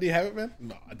 Do you have it, man?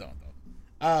 No, I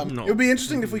don't. No. It would be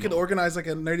interesting if we could organize like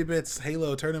a Nerdy Bits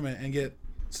Halo tournament and get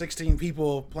 16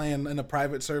 people playing in a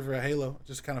private server of Halo,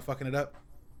 just kind of fucking it up.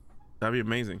 That'd be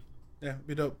amazing. Yeah, it'd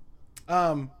be dope.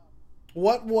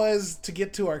 What was, to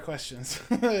get to our questions,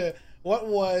 what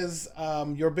was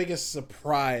your biggest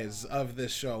surprise of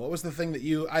this show? What was the thing that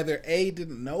you either A,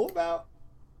 didn't know about,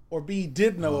 or B,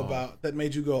 did know about that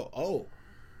made you go, oh,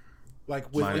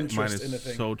 like with interest mine is in the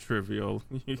thing? so trivial.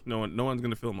 no one's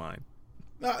gonna feel mine.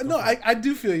 No, I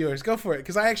do feel yours. Go for it,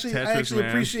 because I actually man.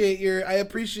 appreciate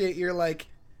your like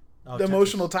the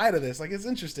emotional tie to this. Like, it's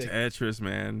interesting. Tetris,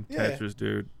 man. Yeah. Tetris,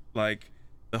 dude. Like,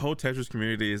 the whole Tetris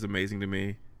community is amazing to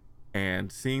me.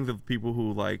 And seeing the people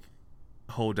who, like,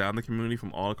 hold down the community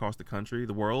from all across the country,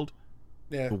 the world,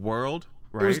 Yeah, right?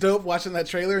 it was dope watching that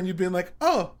trailer and you being like,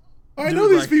 oh, I Dude, know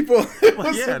these like- people. It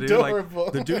was Yeah, dude. adorable.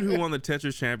 Like, the dude who won the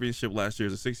Tetris championship last year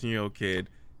is a 16-year-old kid.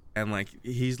 And, like,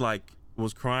 he's, like,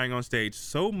 was crying on stage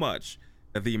so much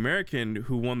that the American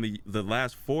who won the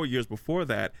last 4 years before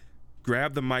that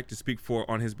grabbed the mic to speak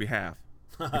on his behalf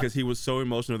because he was so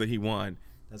emotional that he won.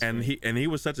 That's great. he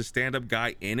was such a stand-up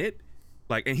guy in it,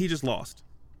 like, and he just lost.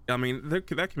 I mean, that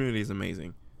community is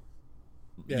amazing.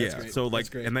 That's great. So That's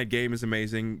like, great. and that game is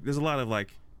amazing. There's a lot of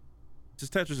like,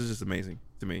 just Tetris is just amazing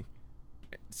to me.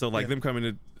 So like them coming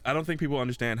to, I don't think people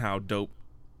understand how dope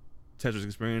Tetris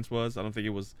experience was. I don't think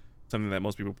it was something that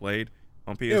most people played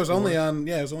on PS4. It was only on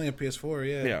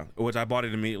PS4. Yeah, which I bought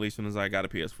it immediately as soon as I got a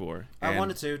PS4. I And-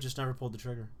 wanted to, just never pulled the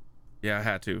trigger. Yeah, I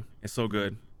had to. It's so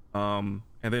good. And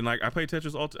then like I played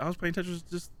Tetris. I was playing Tetris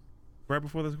just right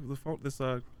before this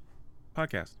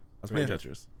podcast. I was playing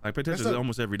Tetris. I play That's Tetris dope.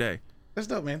 almost every day. That's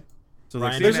dope, man. So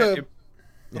like Ryan, seeing there's that,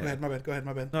 Go ahead,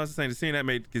 my bad. no, I was just saying, seeing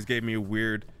that just gave me a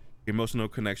weird emotional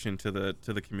connection to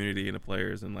the community and the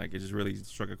players, and like it just really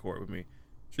struck a chord with me.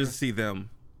 Just to see them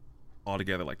all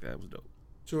together like that was dope.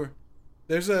 Sure.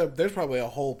 There's probably a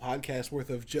whole podcast worth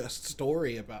of just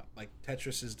story about like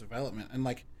Tetris's development and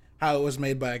like how it was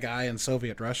made by a guy in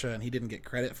Soviet Russia and he didn't get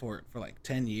credit for it for like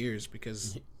 10 years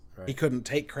because he couldn't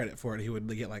take credit for it. He would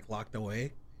get like locked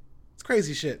away. It's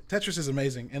crazy shit. Tetris is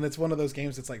amazing, and it's one of those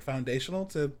games that's like foundational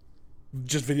to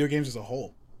just video games as a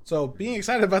whole. So being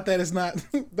excited about that is not.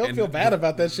 Don't And feel bad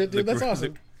about that shit, dude. the That's gr-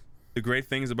 awesome. The great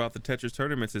things about the Tetris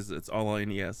tournaments is it's all on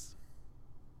NES.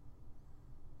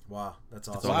 Wow, that's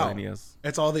It's awesome. all Wow. on NES.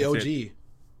 It's all the That's OG. it.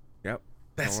 Yep.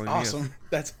 That's all on NES. awesome.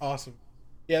 That's awesome.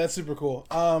 Yeah, that's super cool.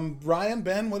 Ryan,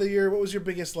 Ben, what was your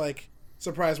biggest like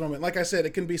surprise moment? Like I said,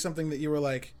 it can be something that you were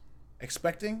like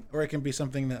expecting, or it can be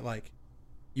something that like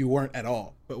you weren't at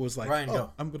all, but was like, Ryan, oh,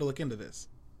 go. I'm gonna look into this.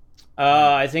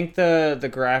 I think the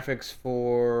graphics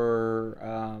for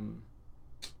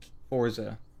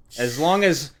Forza, as long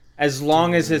as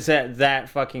it's at that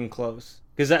fucking close,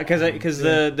 because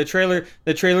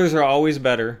the trailers are always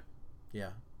better, Yeah,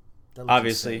 that looks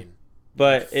obviously, insane.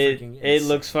 but Freaking it insane.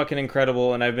 looks fucking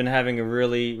incredible, and I've been having a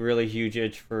really really huge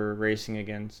itch for racing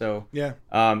again. So Yeah,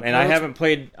 and Well, I haven't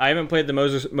played the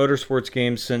motorsports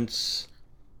games since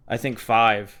I think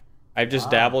 5. I've just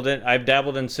dabbled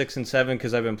in 6 and 7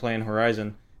 because I've been playing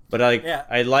Horizon. But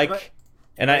I like But-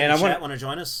 and I want want to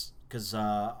join us because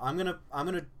I'm gonna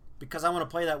because I want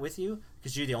to play that with you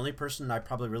because you're the only person I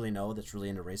probably really know that's really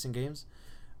into racing games.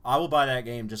 I will buy that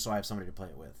game just so I have somebody to play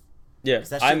it with. yeah. 'Cause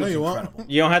that shit I'm, looks you won't. incredible.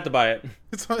 you don't have to buy it.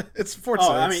 it's Forza.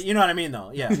 Oh, I mean, you know what I mean,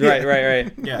 though. Yeah.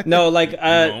 Right. Yeah. No, like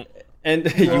won't.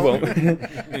 and you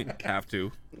won't. Have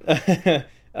to.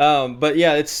 But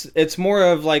yeah, it's more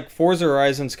of like Forza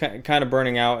Horizon's kind of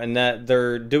burning out, and that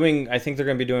I think they're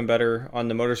going to be doing better on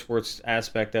the motorsports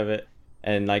aspect of it.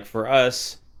 And like for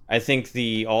us, I think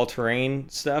the all-terrain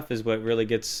stuff is what really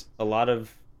gets a lot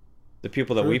of the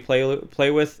people that we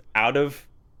play with out of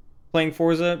playing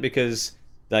Forza, because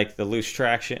like the loose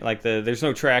traction, like there's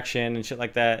no traction and shit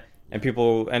like that, and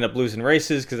people end up losing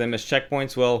races because they miss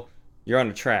checkpoints. Well, you're on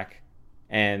a track,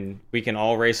 and we can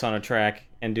all race on a track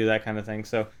and do that kind of thing.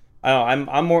 So I don't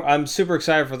know, I'm super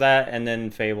excited for that, and then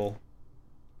Fable.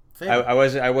 I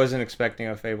wasn't expecting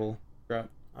a Fable drop,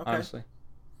 honestly.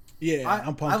 Yeah,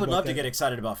 I'm pumped. I would about love that. to get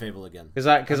excited about Fable again.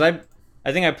 Because I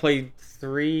think I played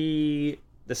 3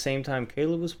 the same time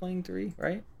Caleb was playing 3,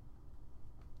 right?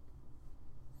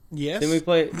 Yes. Didn't we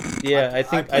play? Yeah, I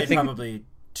think probably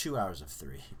 2 hours of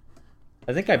 3.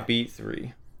 I think I beat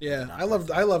 3. Yeah, I loved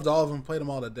all of them. Played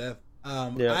them all to death.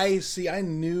 Yeah. I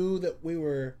knew that we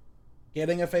were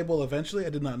getting a Fable eventually. I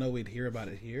did not know we'd hear about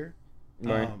it here.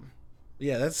 Right.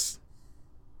 Yeah, that's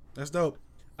dope.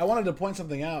 I wanted to point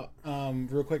something out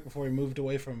real quick before we moved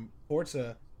away from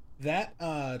Forza. That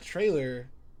trailer,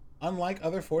 unlike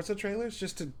other Forza trailers,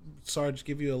 just to Sarge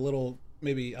give you a little,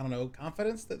 maybe, I don't know,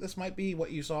 confidence that this might be what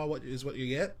you saw, what you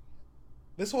get.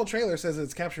 This whole trailer says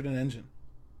it's captured in engine.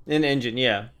 In engine,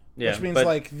 yeah. Which means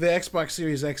like the Xbox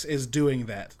Series X is doing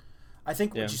that. I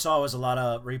think what you saw was a lot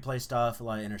of replay stuff, a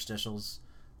lot of interstitials,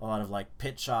 a lot of like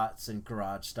pit shots and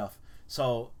garage stuff.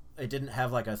 So it didn't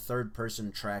have like a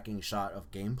third-person tracking shot of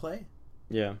gameplay.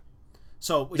 Yeah.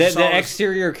 So the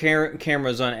exterior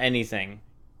cameras on anything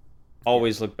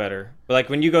always look better. But like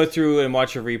when you go through and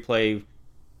watch a replay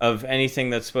of anything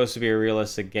that's supposed to be a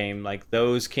realistic game, like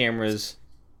those cameras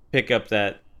pick up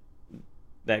that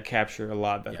capture a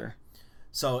lot better. Yeah.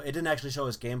 So it didn't actually show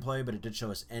us gameplay, but it did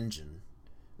show us engine,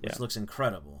 which looks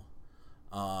incredible.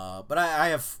 But I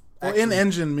have in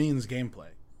engine means gameplay.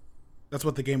 That's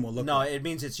what the game will look like. No, it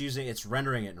means it's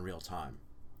rendering it in real time.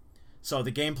 So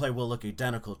the gameplay will look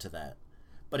identical to that.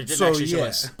 But it didn't actually show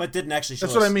us. But didn't actually show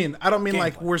us. That's what I mean. I don't mean gameplay.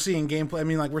 Like we're seeing gameplay. I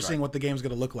mean like we're seeing what the game's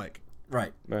going to look like.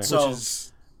 Right. Which So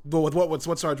is with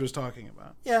what Sarge was talking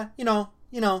about. Yeah, you know,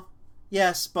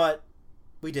 yes, but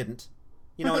we didn't.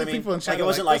 You know what I mean? Like it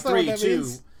wasn't like 3, 2.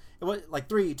 Means. It was like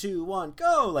 3, 2, 1,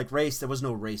 go. Like race. There was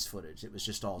no race footage. It was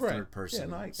just all third person.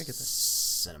 Yeah, no, I get that.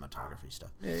 Cinematography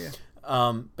stuff. Yeah.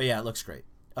 But yeah, it looks great.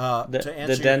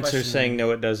 The dents are saying no,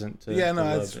 it doesn't.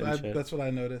 That's what I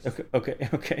noticed.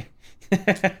 Okay.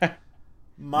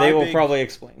 They will probably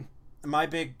explain. My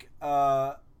big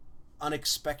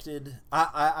unexpected.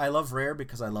 I love Rare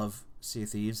because I love Sea of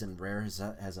Thieves, and Rare has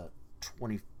a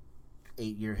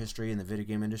 28-year history in the video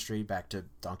game industry, back to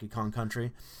Donkey Kong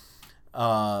Country.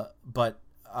 But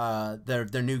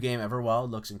their new game Everwild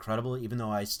looks incredible, even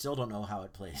though I still don't know how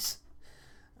it plays.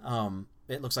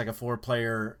 It looks like a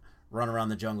 4-player run around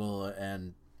the jungle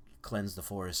and cleanse the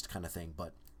forest kind of thing,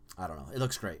 but I don't know. It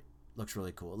looks great. It looks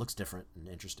really cool. It looks different and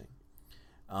interesting.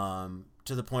 To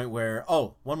the point where,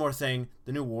 one more thing,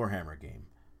 the new Warhammer game.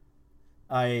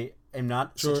 I am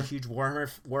not such a huge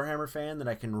Warhammer fan that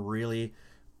I can really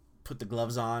put the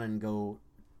gloves on and go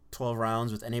 12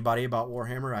 rounds with anybody about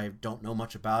Warhammer. I don't know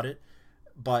much about it,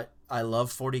 but I love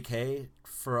 40K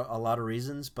for a lot of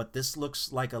reasons, but this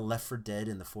looks like a Left 4 Dead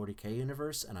in the 40K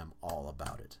universe, and I'm all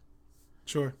about it.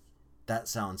 Sure. That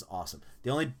sounds awesome.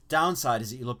 The only downside is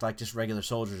that you look like just regular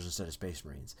soldiers instead of Space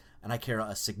Marines, and I care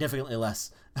significantly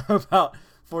less about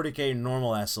 40K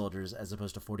normal-ass soldiers as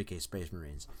opposed to 40K Space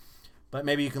Marines. But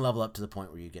maybe you can level up to the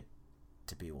point where you get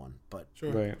to be one. But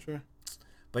Sure.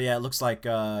 But yeah, it looks like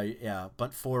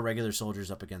but 4 regular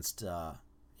soldiers up against a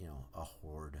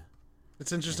horde.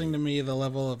 It's interesting to me the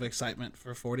level of excitement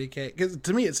for 40K, because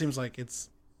to me it seems like it's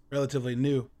relatively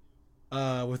new,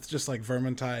 with just like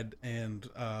Vermintide and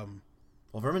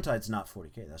Well, Vermintide's not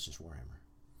 40K. That's just Warhammer.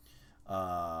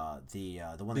 The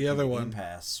one that the other came one Game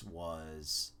Pass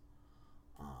was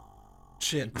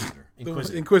Inquisitor.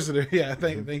 Inquisitor. Yeah,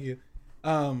 thank you.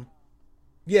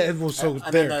 Yeah, well, so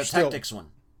I there mean the still. Tactics one.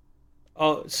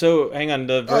 Oh, so hang on.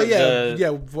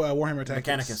 Warhammer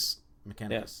Tactics.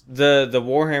 Mechanicus. Yeah. The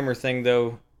Warhammer thing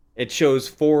though, it shows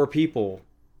 4 people,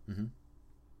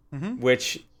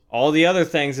 which all the other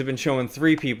things have been showing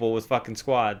 3 people with fucking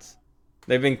squads.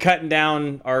 They've been cutting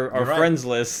down our friends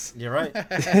list. You're right.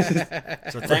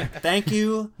 So thank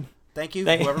you,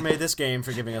 whoever made this game,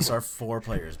 for giving us our 4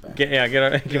 players back.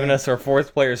 Giving us our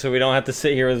 4th player, so we don't have to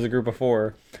sit here as a group of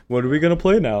 4. What are we gonna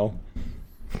play now?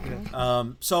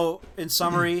 So in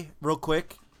summary, real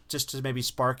quick, just to maybe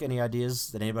spark any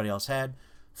ideas that anybody else had,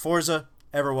 Forza,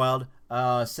 Everwild,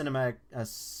 cinematic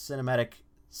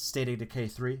State of Decay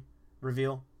 3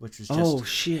 reveal, which was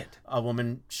just a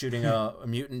woman shooting a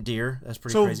mutant deer. That's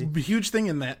pretty crazy. So huge thing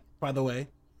in that, by the way.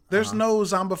 There's no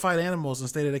zombified animals in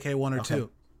State of Decay 1 or 2.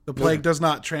 The plague does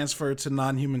not transfer to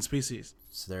non-human species.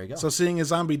 So there you go. So seeing a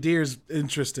zombie deer is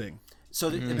interesting. So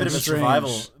a bit of a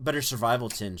Strange. better survival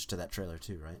tinge to that trailer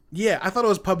too, right? Yeah, I thought it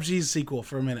was PUBG's sequel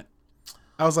for a minute.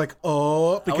 I was like,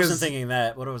 oh, I because wasn't thinking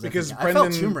that. What was I because thinking? I felt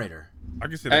Brendan- Tomb Raider. I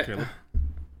can see that, Caleb.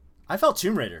 I felt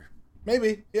Tomb Raider.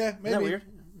 maybe, yeah, Isn't maybe, that weird?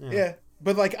 yeah.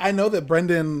 But like, I know that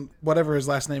Brendan, whatever his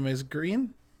last name is,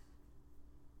 Green,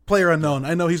 Player Unknown.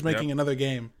 I know he's making another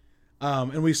game,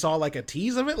 and we saw like a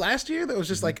tease of it last year. That was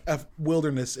just like a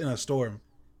wilderness in a storm,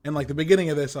 and like the beginning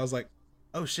of this, I was like,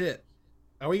 oh shit,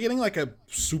 are we getting like a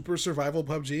super survival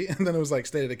PUBG? And then it was like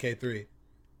State of Decay 3. I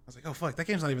was like, oh fuck, that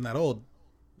game's not even that old.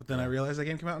 But then I realized that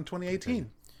game came out in 2018.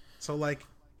 So like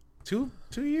 3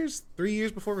 years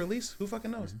before release. Who fucking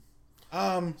knows?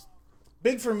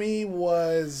 Big for me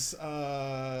was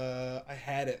I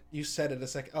had it. You said it a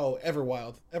second. Oh,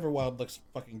 Everwild. Everwild looks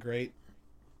fucking great.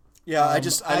 Yeah, I I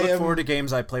look am- forward to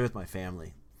games I play with my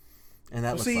family, and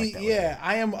that looks like that. yeah,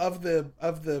 I am of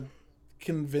the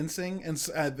convincing, and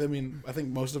I mean, I think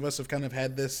most of us have kind of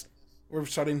had this. We're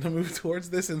starting to move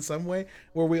towards this in some way,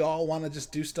 where we all want to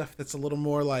just do stuff that's a little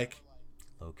more like,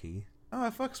 low key. oh, I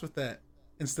fucks with that,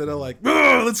 instead of like,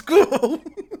 oh, let's go.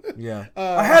 Yeah,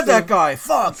 I had that guy.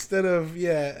 Fuck. Instead of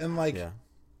and like Yeah.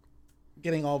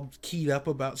 getting all keyed up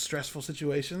about stressful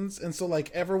situations, and so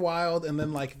like Everwild, and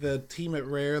then like the team at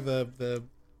Rare, the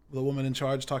woman in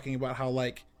charge talking about how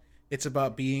like it's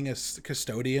about being a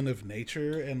custodian of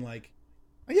nature, and like,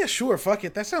 yeah, sure, fuck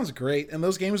it, that sounds great. And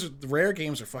those games, the Rare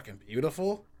games, are fucking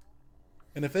beautiful.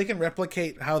 And if they can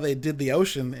replicate how they did the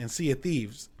ocean and Sea of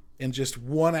Thieves in just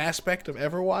one aspect of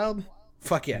Everwild,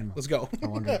 fuck yeah, let's go. I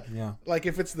wonder. Yeah. Like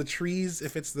if it's the trees,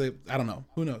 if it's the, I don't know,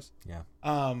 who knows. Yeah.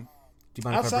 Um, Do you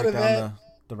mind if I Outside break of down that-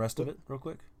 the rest of it real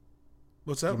quick?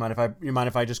 what's You up? mind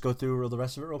if I just go through the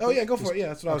rest of it real quick? Oh yeah, go for it. Yeah,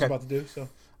 that's what I was okay. about to do. So,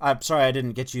 I'm sorry I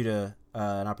didn't get you to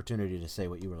an opportunity to say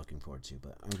what you were looking forward to,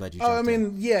 but I'm glad you. oh, I jumped in.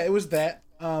 mean, yeah, it was that.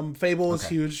 Fable is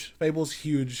Okay. huge. Fable's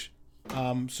huge.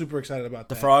 Super excited about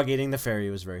the that. frog eating the fairy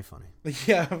was very funny.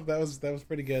 Yeah, that was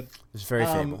pretty good. It was very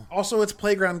Fable. Also, it's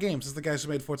Playground Games. It's the guys who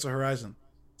made Forza Horizon.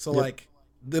 So like,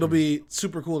 it'll be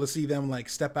super cool to see them like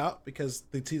step out, because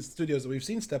the studios that we've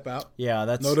seen step out, Yeah,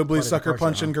 that's notably quite a Sucker departure,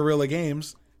 Punch huh? and Guerrilla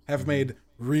Games, have made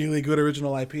really good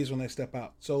original IPs when they step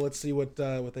out. So let's see what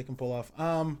they can pull off.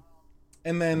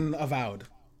 And then Avowed,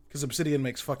 because Obsidian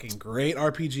makes fucking great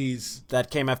RPGs. That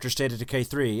came after State of Decay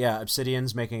 3. Yeah,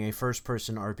 Obsidian's making a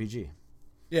first-person RPG.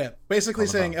 Yeah, basically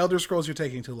Called saying Avowed. Elder Scrolls, you're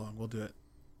taking too long. We'll do it.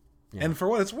 Yeah. And for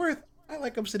what it's worth, I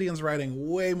like Obsidian's writing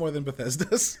way more than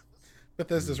Bethesda's.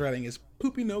 Bethesda's writing is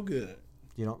poopy no good.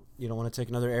 You don't want to take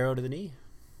another arrow to the knee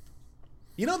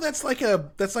You know, that's like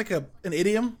an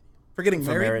idiom for getting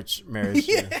for married. marriage.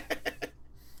 Yeah.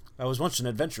 I was once an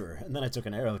adventurer, and then I took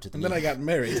an arrow to the And knee. then I got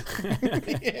married.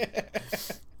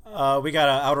 We got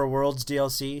Outer Worlds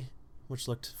DLC, which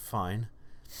looked fine.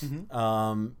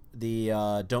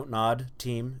 The Don't Nod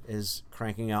team is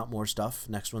cranking out more stuff.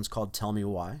 Next one's called Tell Me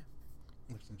Why.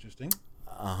 Looks interesting.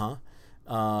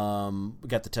 We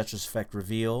got the Tetris Effect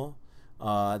reveal.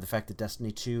 The fact that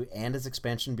Destiny 2 and its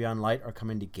expansion Beyond Light are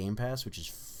coming to Game Pass, which is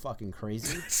fucking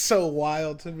crazy. So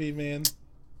wild to me, man.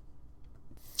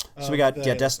 So we got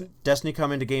Destiny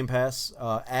coming to Game Pass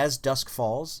as Dusk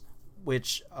Falls,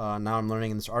 which now I'm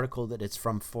learning in this article that it's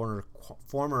from former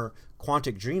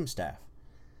Quantic Dream staff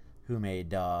who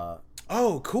made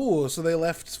Oh, cool. So they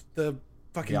left the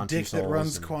fucking Beyond Two dick that Souls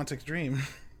runs and- Quantic Dream.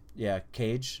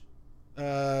 Cage,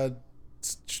 Uh,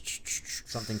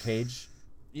 something Cage,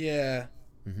 yeah.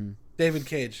 David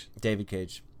Cage. David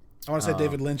Cage. I want to say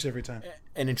David Lynch every time.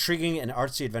 An intriguing and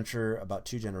artsy adventure about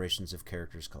two generations of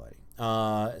characters colliding.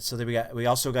 So then we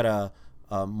also got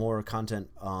a more content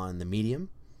on the Medium,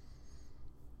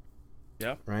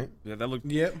 Yeah. right? Yeah, that looked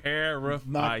Yep.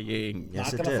 terrifying. Yes,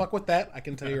 Not it gonna did. fuck with that. I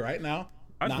can tell you right now.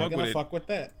 I'd Not fuck gonna with it. fuck with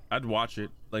that. I'd watch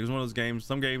it. Like, it's one of those games.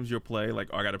 Some games you'll play, like,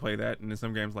 oh, I got to play that. And then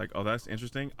some games, like, oh, that's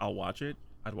interesting. I'll watch it.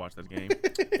 I'd watch that game.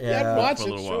 Yeah, I'd watch for a it,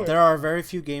 little sure. while. There are very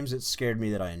few games that scared me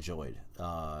that I enjoyed.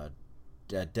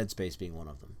 Dead Space being one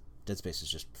of them. Dead Space is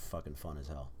just fucking fun as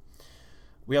hell.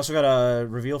 We also got a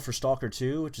reveal for Stalker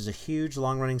 2, which is a huge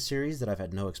long-running series that I've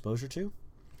had no exposure to.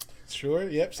 Sure,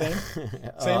 yep, same. Same.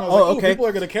 I was oh, like, ooh, okay. people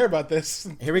are going to care about this.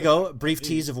 Here we go. Brief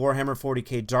tease of Warhammer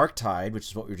 40k Darktide, which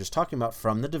is what we were just talking about,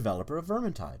 from the developer of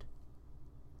Vermintide.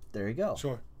 There you go.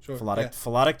 Sure.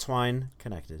 Philotic twine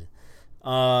connected.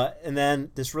 And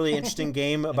then this really interesting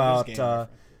game about game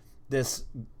this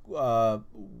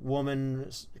woman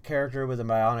character with a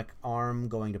bionic arm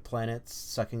going to planets,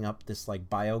 sucking up this like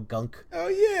bio gunk, Oh,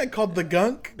 yeah, called The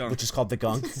Gunk. which is called the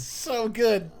gunk. So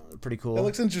good. Pretty cool. That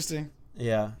looks interesting.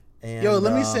 Yeah. And, Yo,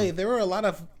 let me say, there were a lot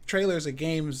of trailers of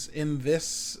games in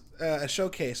this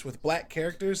showcase with black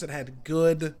characters that had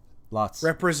good Lots.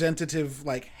 representative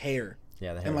like hair.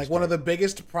 Yeah, the hair And was like one of great. the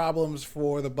biggest problems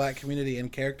for the black community and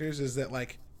characters is that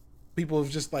like people have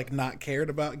just like not cared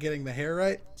about getting the hair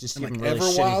right. Just and give like them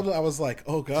really Everwild, I was like,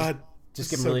 oh god,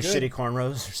 Just this give them is really so shitty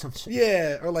cornrows or something.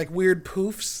 Yeah, or like weird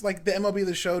poofs. Like the MLB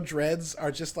The Show dreads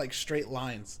are just like straight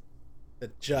lines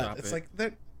that jut. Stop It's it. like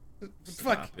they're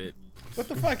fuck. Stop it. What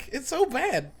the fuck? It's so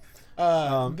bad.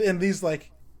 And these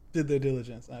like did their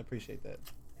diligence. I appreciate that.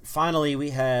 Finally,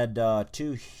 we had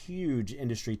two huge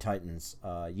industry titans,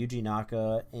 Yuji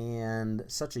Naka and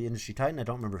such an industry titan. I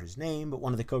don't remember his name, but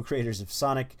one of the co-creators of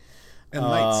Sonic And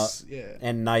Knights, yeah.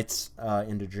 and Knights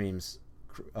Into Dreams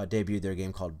debuted their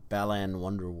game called Balan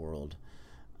Wonderworld,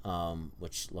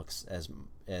 which looks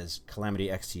as Calamity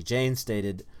XT Jane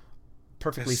stated,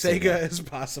 perfectly Sega as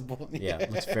possible. Yeah,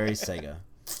 it looks very Sega.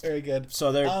 Very good.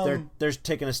 So they're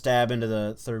taking a stab into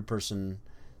the third person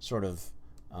sort of.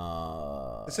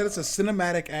 I said it's a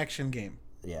cinematic action game.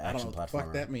 Yeah, I don't action know what the platformer.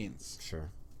 fuck that means. Sure.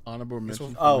 Honorable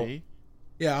mention for Oh. me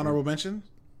Yeah, honorable mention.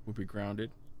 would be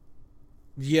Grounded.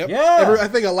 Yep. Yeah. I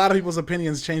think a lot of people's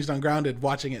opinions changed on Grounded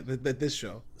watching it at this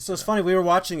show. So it's funny. We were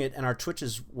watching it, and our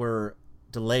Twitches were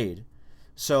delayed.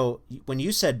 So when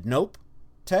you said nope,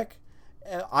 Tech,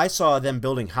 I saw them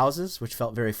building houses, which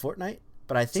felt very Fortnite.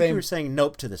 But I think Same. you were saying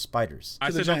nope to the spiders. I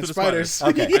To the said no giant to the spiders.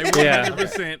 spiders. Okay. I Yeah.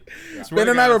 100%. Ben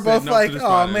and I were both like, "Oh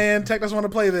 "Oh man, Tech doesn't want to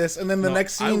play this," and then the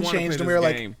next I scene wanna play changed, and this we were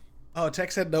like, game. "Oh,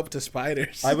 Tech said nope to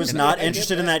spiders." I was And not I get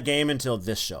interested in that game until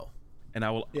this show. And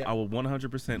I will Yeah.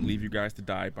 100% leave you guys to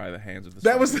die by the hands of the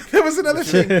That was another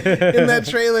thing in that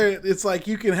trailer. It's like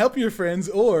you can help your friends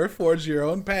or forge your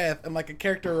own path, and like a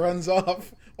character runs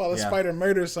off while a Yeah. spider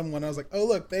murders someone. I was like, "Oh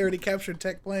look, they already captured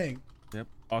Tech playing." Yep.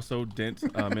 Also, Dent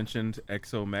mentioned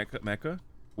Exo Mecha,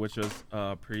 which was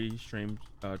a pre-streamed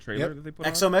trailer Yep. that they put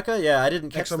on. Exomecha? Yeah, I didn't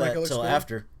catch Exomecha that looks till cool.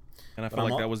 after. And I But felt I'm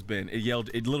like all- that was Ben. It yelled.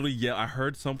 It literally yelled. I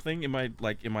heard something in my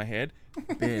head.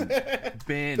 Ben.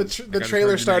 Ben. The Like, I trailer just heard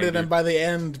your started, name, and dude.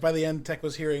 by the end, Tech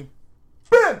was hearing,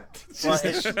 "Ben!" Well,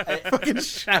 fucking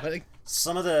shouting.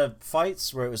 some of the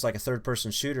fights where it was like a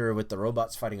third-person shooter with the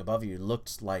robots fighting above you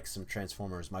looked like some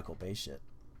Transformers Michael Bay shit.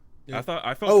 I felt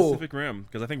Oh. Pacific Rim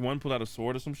because I think one pulled out a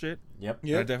sword or some shit. Yep.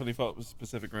 And I definitely felt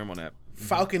Pacific Rim on that.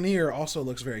 Falconeer also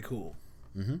looks very cool.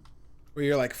 Mm-hmm. Where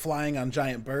you're like flying on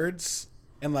giant birds,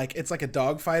 and like it's like a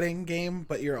dog-fighting game,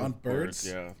 but you're on birds.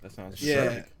 Yeah, that sounds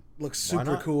Yeah, sick. looks Why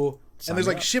super not? cool. Sign And there's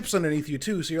me like up. ships underneath you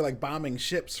too, so you're like bombing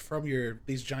ships from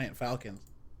these giant falcons.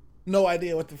 No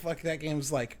idea what the fuck that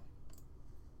game's like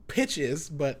pitch is,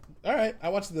 but all right. I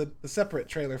watched the separate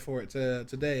trailer for it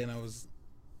today, and I was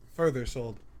further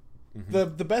sold.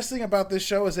 Mm-hmm. The best thing about this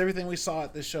show is everything we saw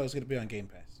at this show is going to be on Game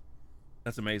Pass.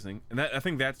 That's amazing, and I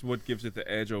think that's what gives it the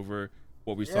edge over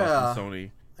what we Yeah. saw from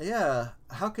Sony. Yeah,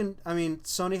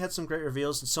 Sony had some great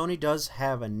reveals, and Sony does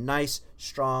have a nice,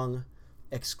 strong,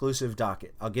 exclusive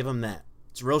docket. I'll give them that.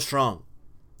 It's real strong.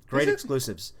 Great Is it?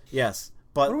 exclusives. Yes,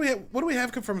 but What do we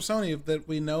have from Sony that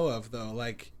we know of though?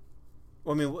 Like,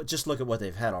 just look at what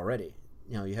they've had already.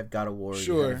 You know, you have God of War.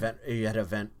 Sure. You had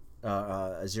Event,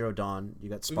 Zero Dawn. You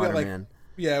got We've got, like, Spider-Man.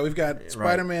 yeah, we've got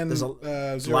Spider-Man, There's Zero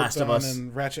Last of Dawn, Us.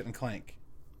 and Ratchet and Clank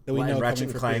that we And know Ratchet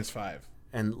coming and for Clank. PS5.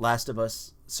 And Last of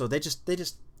Us. So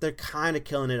they're kind of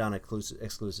killing it on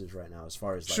exclusives right now, as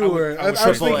far as like, Sure, I was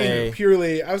Triple thinking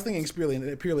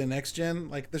A. purely next gen.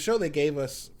 Like the show they gave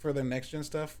us for their next gen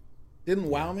stuff didn't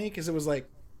wow me because it was like,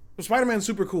 well, Spider-Man's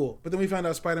super cool, but then we found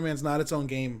out Spider-Man's not its own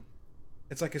game.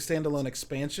 It's like a standalone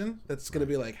expansion that's going to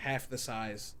be like half the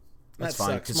size. That's that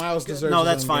fine. sucks. 'Cause- Miles deserves. No, his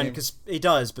that's own fine game. because he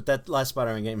does. But that last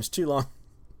Spider-Man game is too long.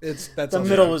 That's The also-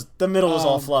 middle was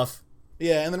all fluff.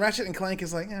 Yeah, and then Ratchet and Clank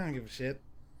is like, I don't give a shit.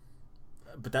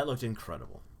 But that looked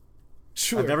incredible.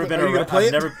 Sure, I've never but been are you gonna play I've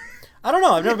it? never. I don't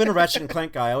know. I've never been a Ratchet and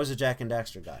Clank guy. I was a Jack and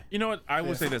Daxter guy. You know what? I will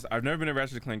Yeah. say this: I've never been a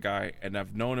Ratchet and Clank guy, and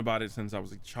I've known about it since I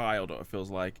was a child. It feels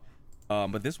like,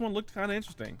 but this one looked kind of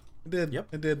interesting. It did. Yep.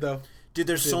 It did though. Dude,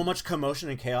 there's so much commotion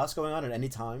and chaos going on at any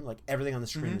time. Like everything on the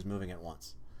screen is moving at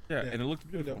once. Yeah, Yeah. and it looked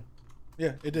beautiful.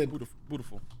 Yeah, it did. Beautiful,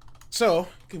 beautiful. So,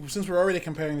 since we're already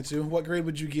comparing the two, what grade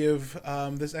would you give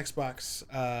this Xbox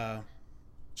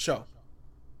show?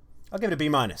 I'll give it a B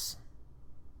minus.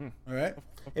 All right.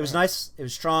 It was nice. It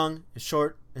was strong. It was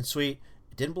short and sweet.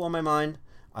 It didn't blow my mind.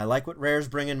 I like what Rare's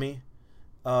bringing me.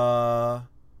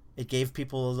 It gave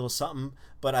people a little something,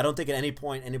 but I don't think at any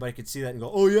point anybody could see that and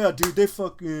go, "Oh yeah, dude, they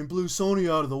fucking blew Sony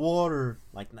out of the water."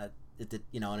 Like that. It did.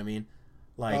 You know what I mean?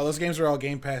 Like Those games are all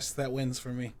Game Pass. That wins for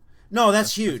me. no,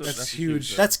 that's huge. That's That's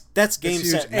huge. That's game That's huge.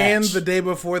 set match. And the day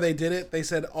before they did it, they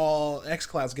said all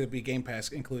xCloud's going to be Game Pass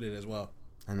included as well.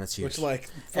 And that's huge. Which fuck.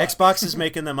 Xbox is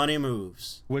making the money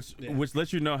moves. Which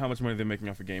lets you know how much money they're making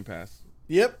off of Game Pass.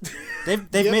 Yep.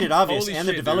 They've made it obvious, Holy and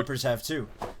the shit, developers have too.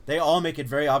 They all make it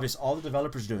very obvious. All the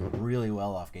developers are doing really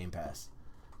well off Game Pass.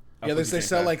 Yeah, they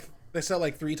sell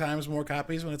like 3 times more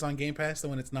copies when it's on Game Pass than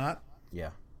when it's not. Yeah,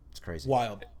 it's crazy.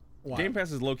 Wild. Game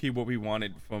Pass is low key what we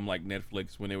wanted from like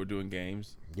Netflix when they were doing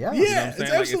games. Yeah, Yeah. You know what I'm It's saying?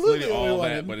 Like, absolutely literally what we all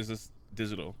wanted. that, but it's just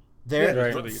digital. They're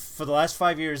Yeah. Right. for the last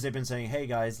 5 years they've been saying, "Hey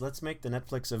guys, let's make the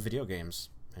Netflix of video games,"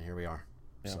 and here we are.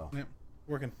 Yeah. So Yep,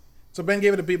 working. So Ben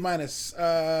gave it a B minus.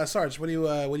 Sarge, what do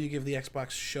you give the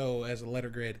Xbox show as a letter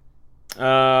grade?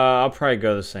 I'll probably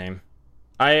go the same.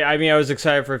 I mean, I was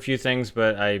excited for a few things,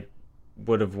 but I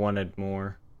would have wanted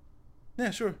more.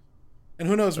 Yeah, sure. And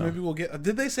who knows? Maybe we'll get.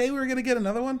 Did they say we were gonna get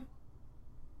another one?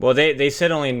 Well, they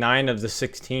said only 9 of the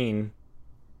 16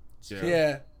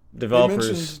 Yeah.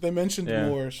 developers. They mentioned Yeah.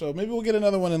 more, so maybe we'll get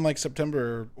another one in like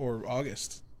September or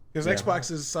August. Because Yeah.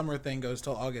 Xbox's summer thing goes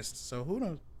till August, so who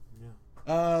knows?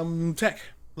 Tech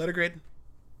letter grade.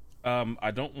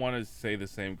 I don't want to say the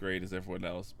same grade as everyone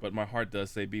else, but my heart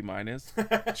does say B minus.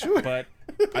 Sure. But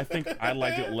I think I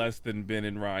liked it less than Ben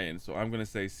and Ryan, so I'm gonna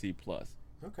say C plus.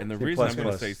 okay. And the C++. reason I'm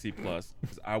gonna say C plus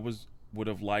is I would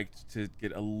have liked to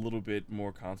get a little bit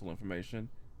more console information,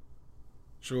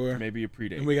 Sure. maybe a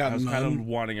predate. And we got I was kind none. of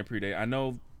wanting a predate. I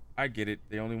know, I get it.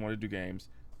 They only want to do games,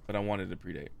 but I wanted a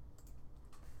predate.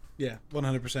 Yeah,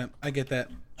 100%. I get that.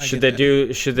 Should they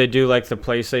do like the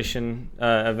PlayStation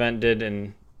event did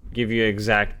and give you an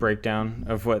exact breakdown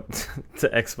of what the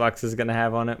Xbox is gonna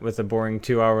have on it with a boring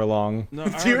 2-hour long? No,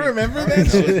 Do you remember I that already know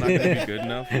shit? it's not gonna be good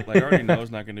enough. Like I already know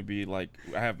it's not gonna be like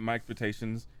my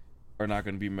expectations are not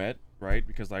gonna be met, right?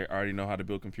 Because I already know how to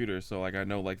build computers, so like I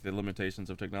know like the limitations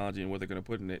of technology and what they're gonna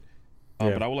put in it.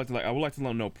 Yeah. But I would like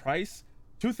to know price.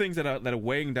 2 things that are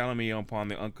weighing down on me upon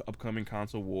the upcoming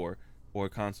console war or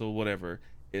console whatever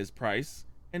is price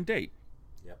and date.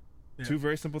 Yep. 2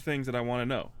 very simple things that I want to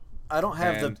know. I don't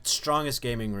have And- the strongest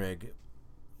gaming rig.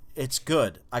 It's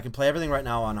good. I can play everything right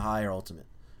now on high or ultimate,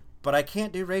 but I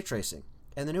can't do ray tracing,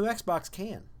 and the new Xbox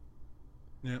can.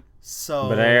 Yeah. So,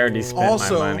 But I already spent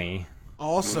Also- my money.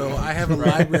 Also, I have a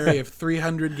library of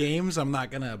 300 games I'm not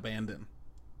going to abandon.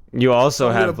 You also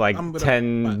I'm gonna- have like I'm gonna-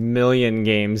 10 million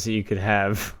games that you could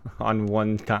have on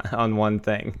one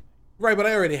thing. Right, but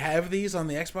I already have these on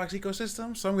the Xbox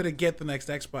ecosystem, so I'm going to get the next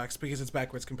Xbox because it's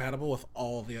backwards compatible with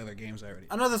all the other games I already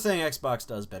have. another thing Xbox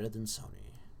does better than Sony.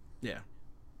 Yeah.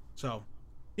 So,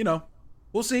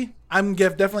 we'll see. I'm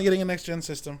definitely getting a next gen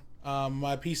system.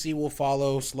 My PC will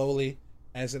follow slowly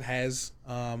as it has.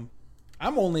 I'm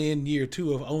only in year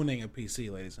 2 of owning a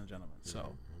PC, ladies and gentlemen.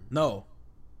 So, no.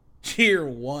 Year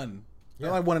 1.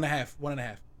 Yeah. Like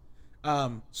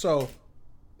 1.5. So,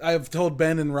 I've told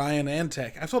Ben and Ryan and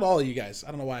Tech. I've told all of you guys.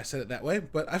 I don't know why I said it that way,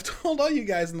 but I've told all you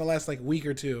guys in the last week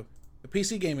or two, the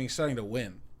PC gaming is starting to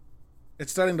win.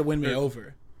 It's starting to win me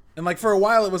over. And for a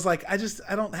while it was like I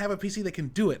don't have a PC that can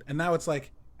do it. And now it's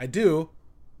like I do.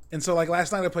 And so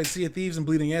last night I played Sea of Thieves and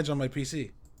Bleeding Edge on my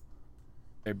PC.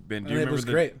 Hey, Ben, do And you it was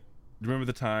remember great. Do you remember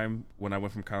the time when I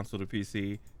went from console to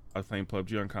PC? I was playing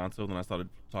PUBG on console, then I started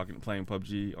playing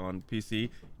PUBG on PC.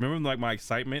 Remember my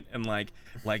excitement and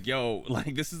yo,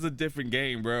 this is a different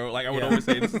game, bro. I would always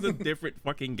say this is a different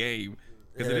fucking game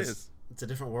because it is. It's a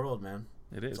different world, man.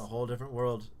 It is. It's a whole different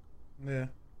world. Yeah.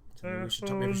 So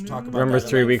maybe we should talk about Remember that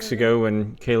 3 at weeks ago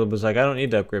when Caleb was like, I don't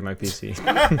need to upgrade my PC.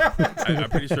 I'm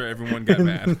pretty sure everyone got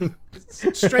mad.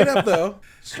 Straight up though. I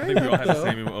Straight think we all up had the though.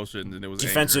 same emotions, and it was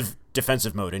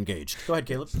defensive mode engaged. Go ahead,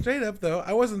 Caleb. Straight up though.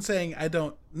 I wasn't saying I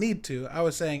don't need to. I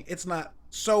was saying it's not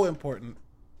so important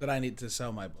that I need to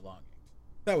sell my belongings.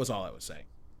 That was all I was saying.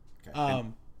 Okay.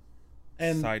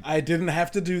 And Side- I didn't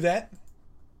have to do that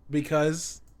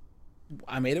because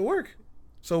I made it work.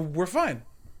 So we're fine.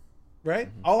 Right?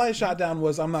 All I shot down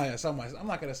was I'm not gonna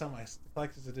sell my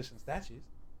collector's edition statues.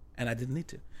 And I didn't need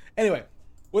to. Anyway,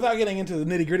 without getting into the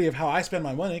nitty-gritty of how I spend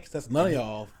my money, because that's none of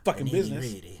y'all fucking business.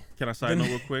 Nitty-gritty. Can I side note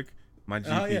real quick? My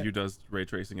GPU yeah. does ray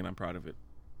tracing, and I'm proud of it.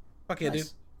 Fuck yeah, Nice.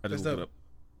 dude. I just That's looked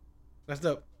it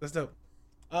dope. up. That's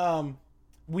dope.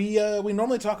 We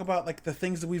normally talk about the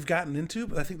things that we've gotten into,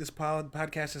 but I think this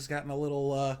podcast has gotten a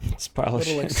little It's pile of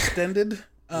shit. extended.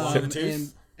 Long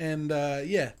tooth. And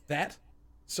yeah, that.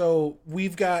 So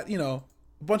we've got a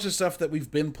bunch of stuff that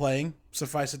we've been playing.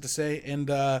 Suffice it to say,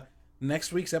 and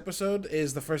next week's episode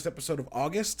is the first episode of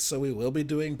August, so we will be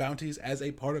doing bounties as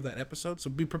a part of that episode. So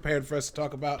be prepared for us to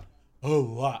talk about a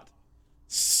lot.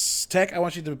 Tech, I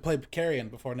want you to play Carrion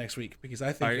before next week because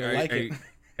I think you'll like it.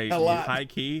 Hey, A lot. high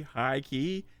key.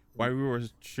 While we were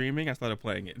streaming, I started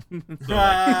playing it. So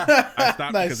I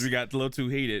stopped Nice. because we got a little too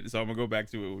heated. So I'm gonna go back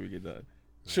to it when we get done.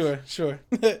 Sure. So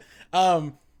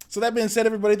that being said,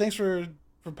 everybody, thanks for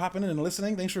popping in and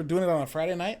listening. Thanks for doing it on a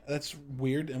Friday night. That's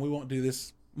weird, and we won't do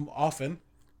this often.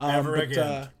 Ever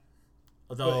again.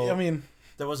 Although, I mean,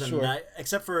 there was a sure. night,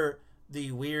 except for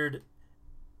the weird,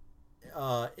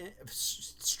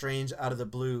 strange out of the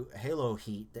blue Halo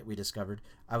heat that we discovered.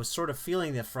 I was sort of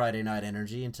feeling the Friday night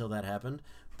energy until that happened.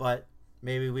 But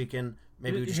maybe we can.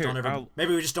 Maybe we just don't ever.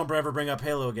 Maybe we just don't ever bring up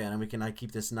Halo again, and we can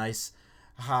keep this nice,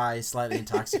 high, slightly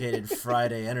intoxicated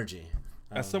Friday energy.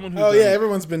 As someone who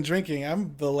everyone's been drinking.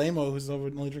 I'm the lame-o who's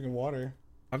only drinking water.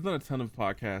 I've done a ton of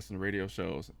podcasts and radio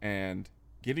shows, and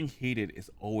getting heated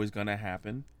is always gonna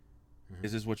happen.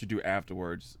 It's just what you do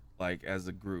afterwards, like as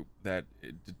a group, that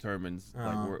it determines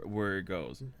like where it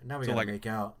goes. Now we gotta make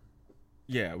out.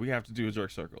 Yeah, we have to do a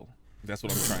jerk circle. That's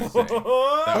what I'm trying to say.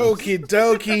 Okie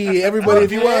dokie, everybody.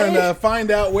 If you want to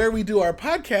find out where we do our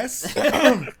podcasts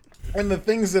and the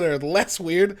things that are less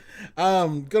weird,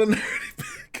 go to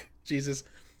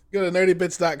Go to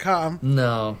nerdybits.com.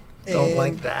 No, don't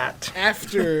like that.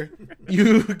 After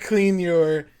you clean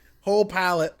your whole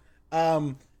palate,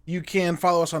 you can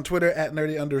follow us on Twitter at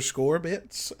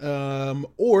nerdy_bits,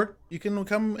 or you can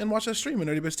come and watch us stream at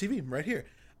Nerdy Bits TV right here.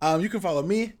 You can follow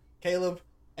me, Caleb,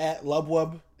 at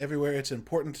Lubwub everywhere it's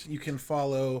important. You can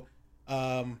follow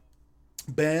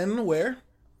Ben where?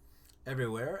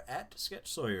 Everywhere at Sketch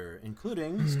Sawyer,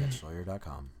 including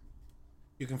sketchsawyer.com.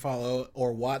 You can follow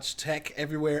or watch Tech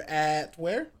everywhere at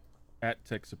where? At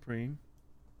Tech Supreme.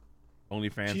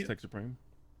 OnlyFans Tech Supreme.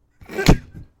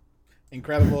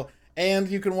 Incredible. And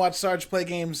you can watch Sarge play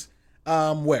games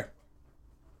where?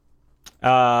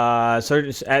 At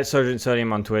Sergeant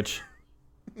Sodium on Twitch.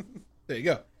 There you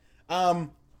go.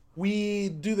 We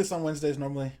do this on Wednesdays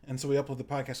normally, and so we upload the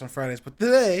podcast on Fridays. But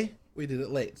today we did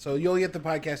it late, so you'll get the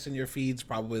podcast in your feeds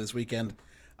probably this weekend.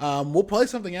 We'll play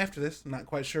something after this. I'm not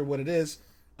quite sure what it is.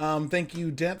 Thank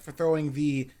you, Dent, for throwing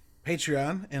the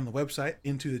Patreon and the website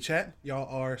into the chat. Y'all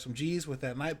are some G's with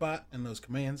that Nightbot and those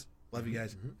commands. Love you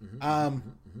guys.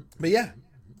 But yeah,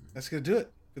 that's gonna do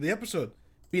it for the episode.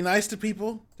 Be nice to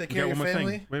people. Take care of your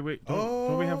family. Wait.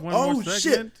 Don't we have one more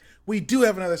segment? Shit. We do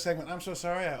have another segment. I'm so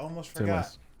sorry. I almost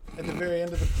forgot. At the very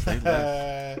end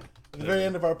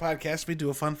of our podcast, we do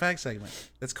a fun fact segment.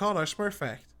 It's called our Smurf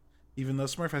fact. Even though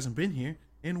Smurf hasn't been here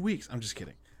in weeks. I'm just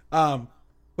kidding.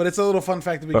 But it's a little fun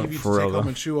fact that we give you to take home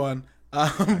and chew on.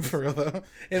 For real though.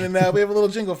 And then we have a little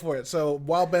jingle for it. So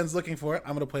while Ben's looking for it,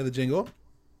 I'm gonna play the jingle.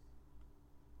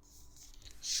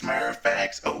 Smurf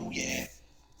facts. Oh yeah.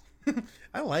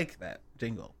 I like that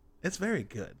jingle. It's very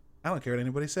good. I don't care what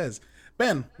anybody says.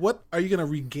 Ben, what are you gonna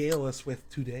regale us with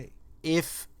today?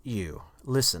 If you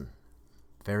listen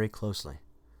very closely,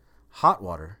 hot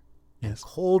water and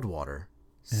cold water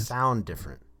sound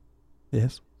different.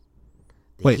 Yes.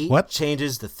 The heat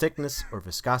changes the thickness or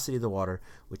viscosity of the water,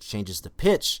 which changes the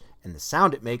pitch and the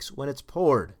sound it makes when it's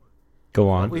poured. Go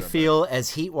on. What we feel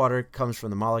as heat water comes from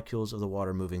the molecules of the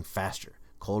water moving faster.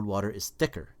 Cold water is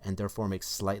thicker and therefore makes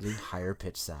slightly higher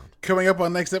pitch sound. Coming up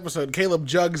on next episode, Caleb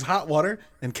jugs hot water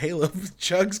and Caleb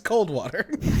chugs cold water.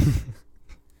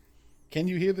 Can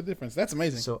you hear the difference? That's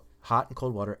amazing. So hot and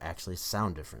cold water actually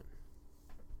sound different.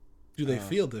 Do they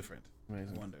feel different?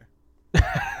 Amazing. I wonder.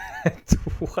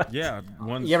 What? Yeah,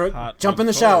 one's hot, jump in the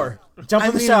one's shower. cold. Jump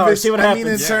in the shower. See what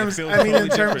happens. Totally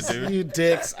different, dude. You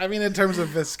dicks. I mean, in terms of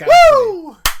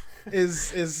viscosity,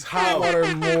 is hot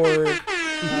water more?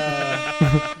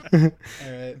 All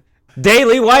right.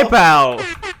 Daily wipeout.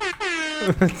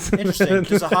 Interesting.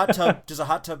 Does a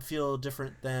hot tub feel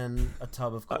different than a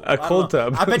tub of cold? A cold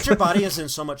tub. I bet your body is in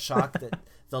so much shock that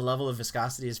the level of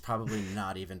viscosity is probably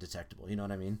not even detectable. You know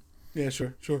what I mean? Yeah,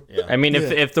 sure. Yeah. I mean,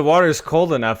 if the water is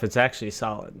cold enough, it's actually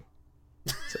solid.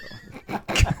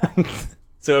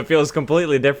 So it feels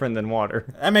completely different than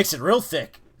water. That makes it real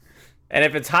thick. And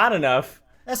if it's hot enough,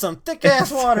 that's some thick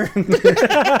ass water.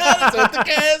 That's a thick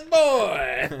ass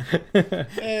boy.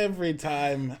 Every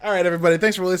time. All right, everybody.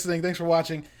 Thanks for listening. Thanks for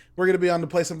watching. We're gonna be on to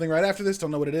play something right after this.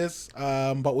 Don't know what it is,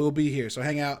 but we'll be here. So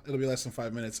hang out. It'll be less than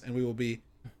 5 minutes, and we will be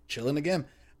chilling again.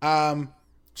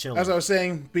 Chilling. As I was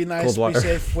saying, be nice, be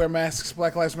safe, wear masks,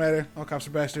 Black Lives Matter, all cops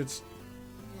are bastards.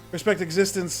 Respect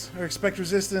existence or expect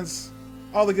resistance,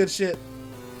 all the good shit.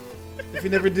 If you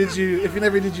never did, you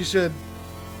should.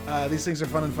 These things are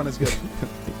fun and fun is good.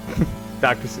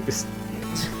 Dr. Seuss.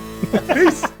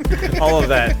 Peace. All of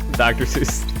that, Dr.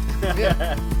 Seuss.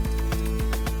 Yeah.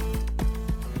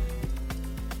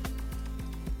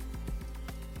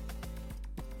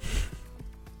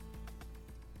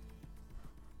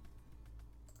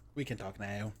 We can talk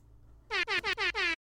now.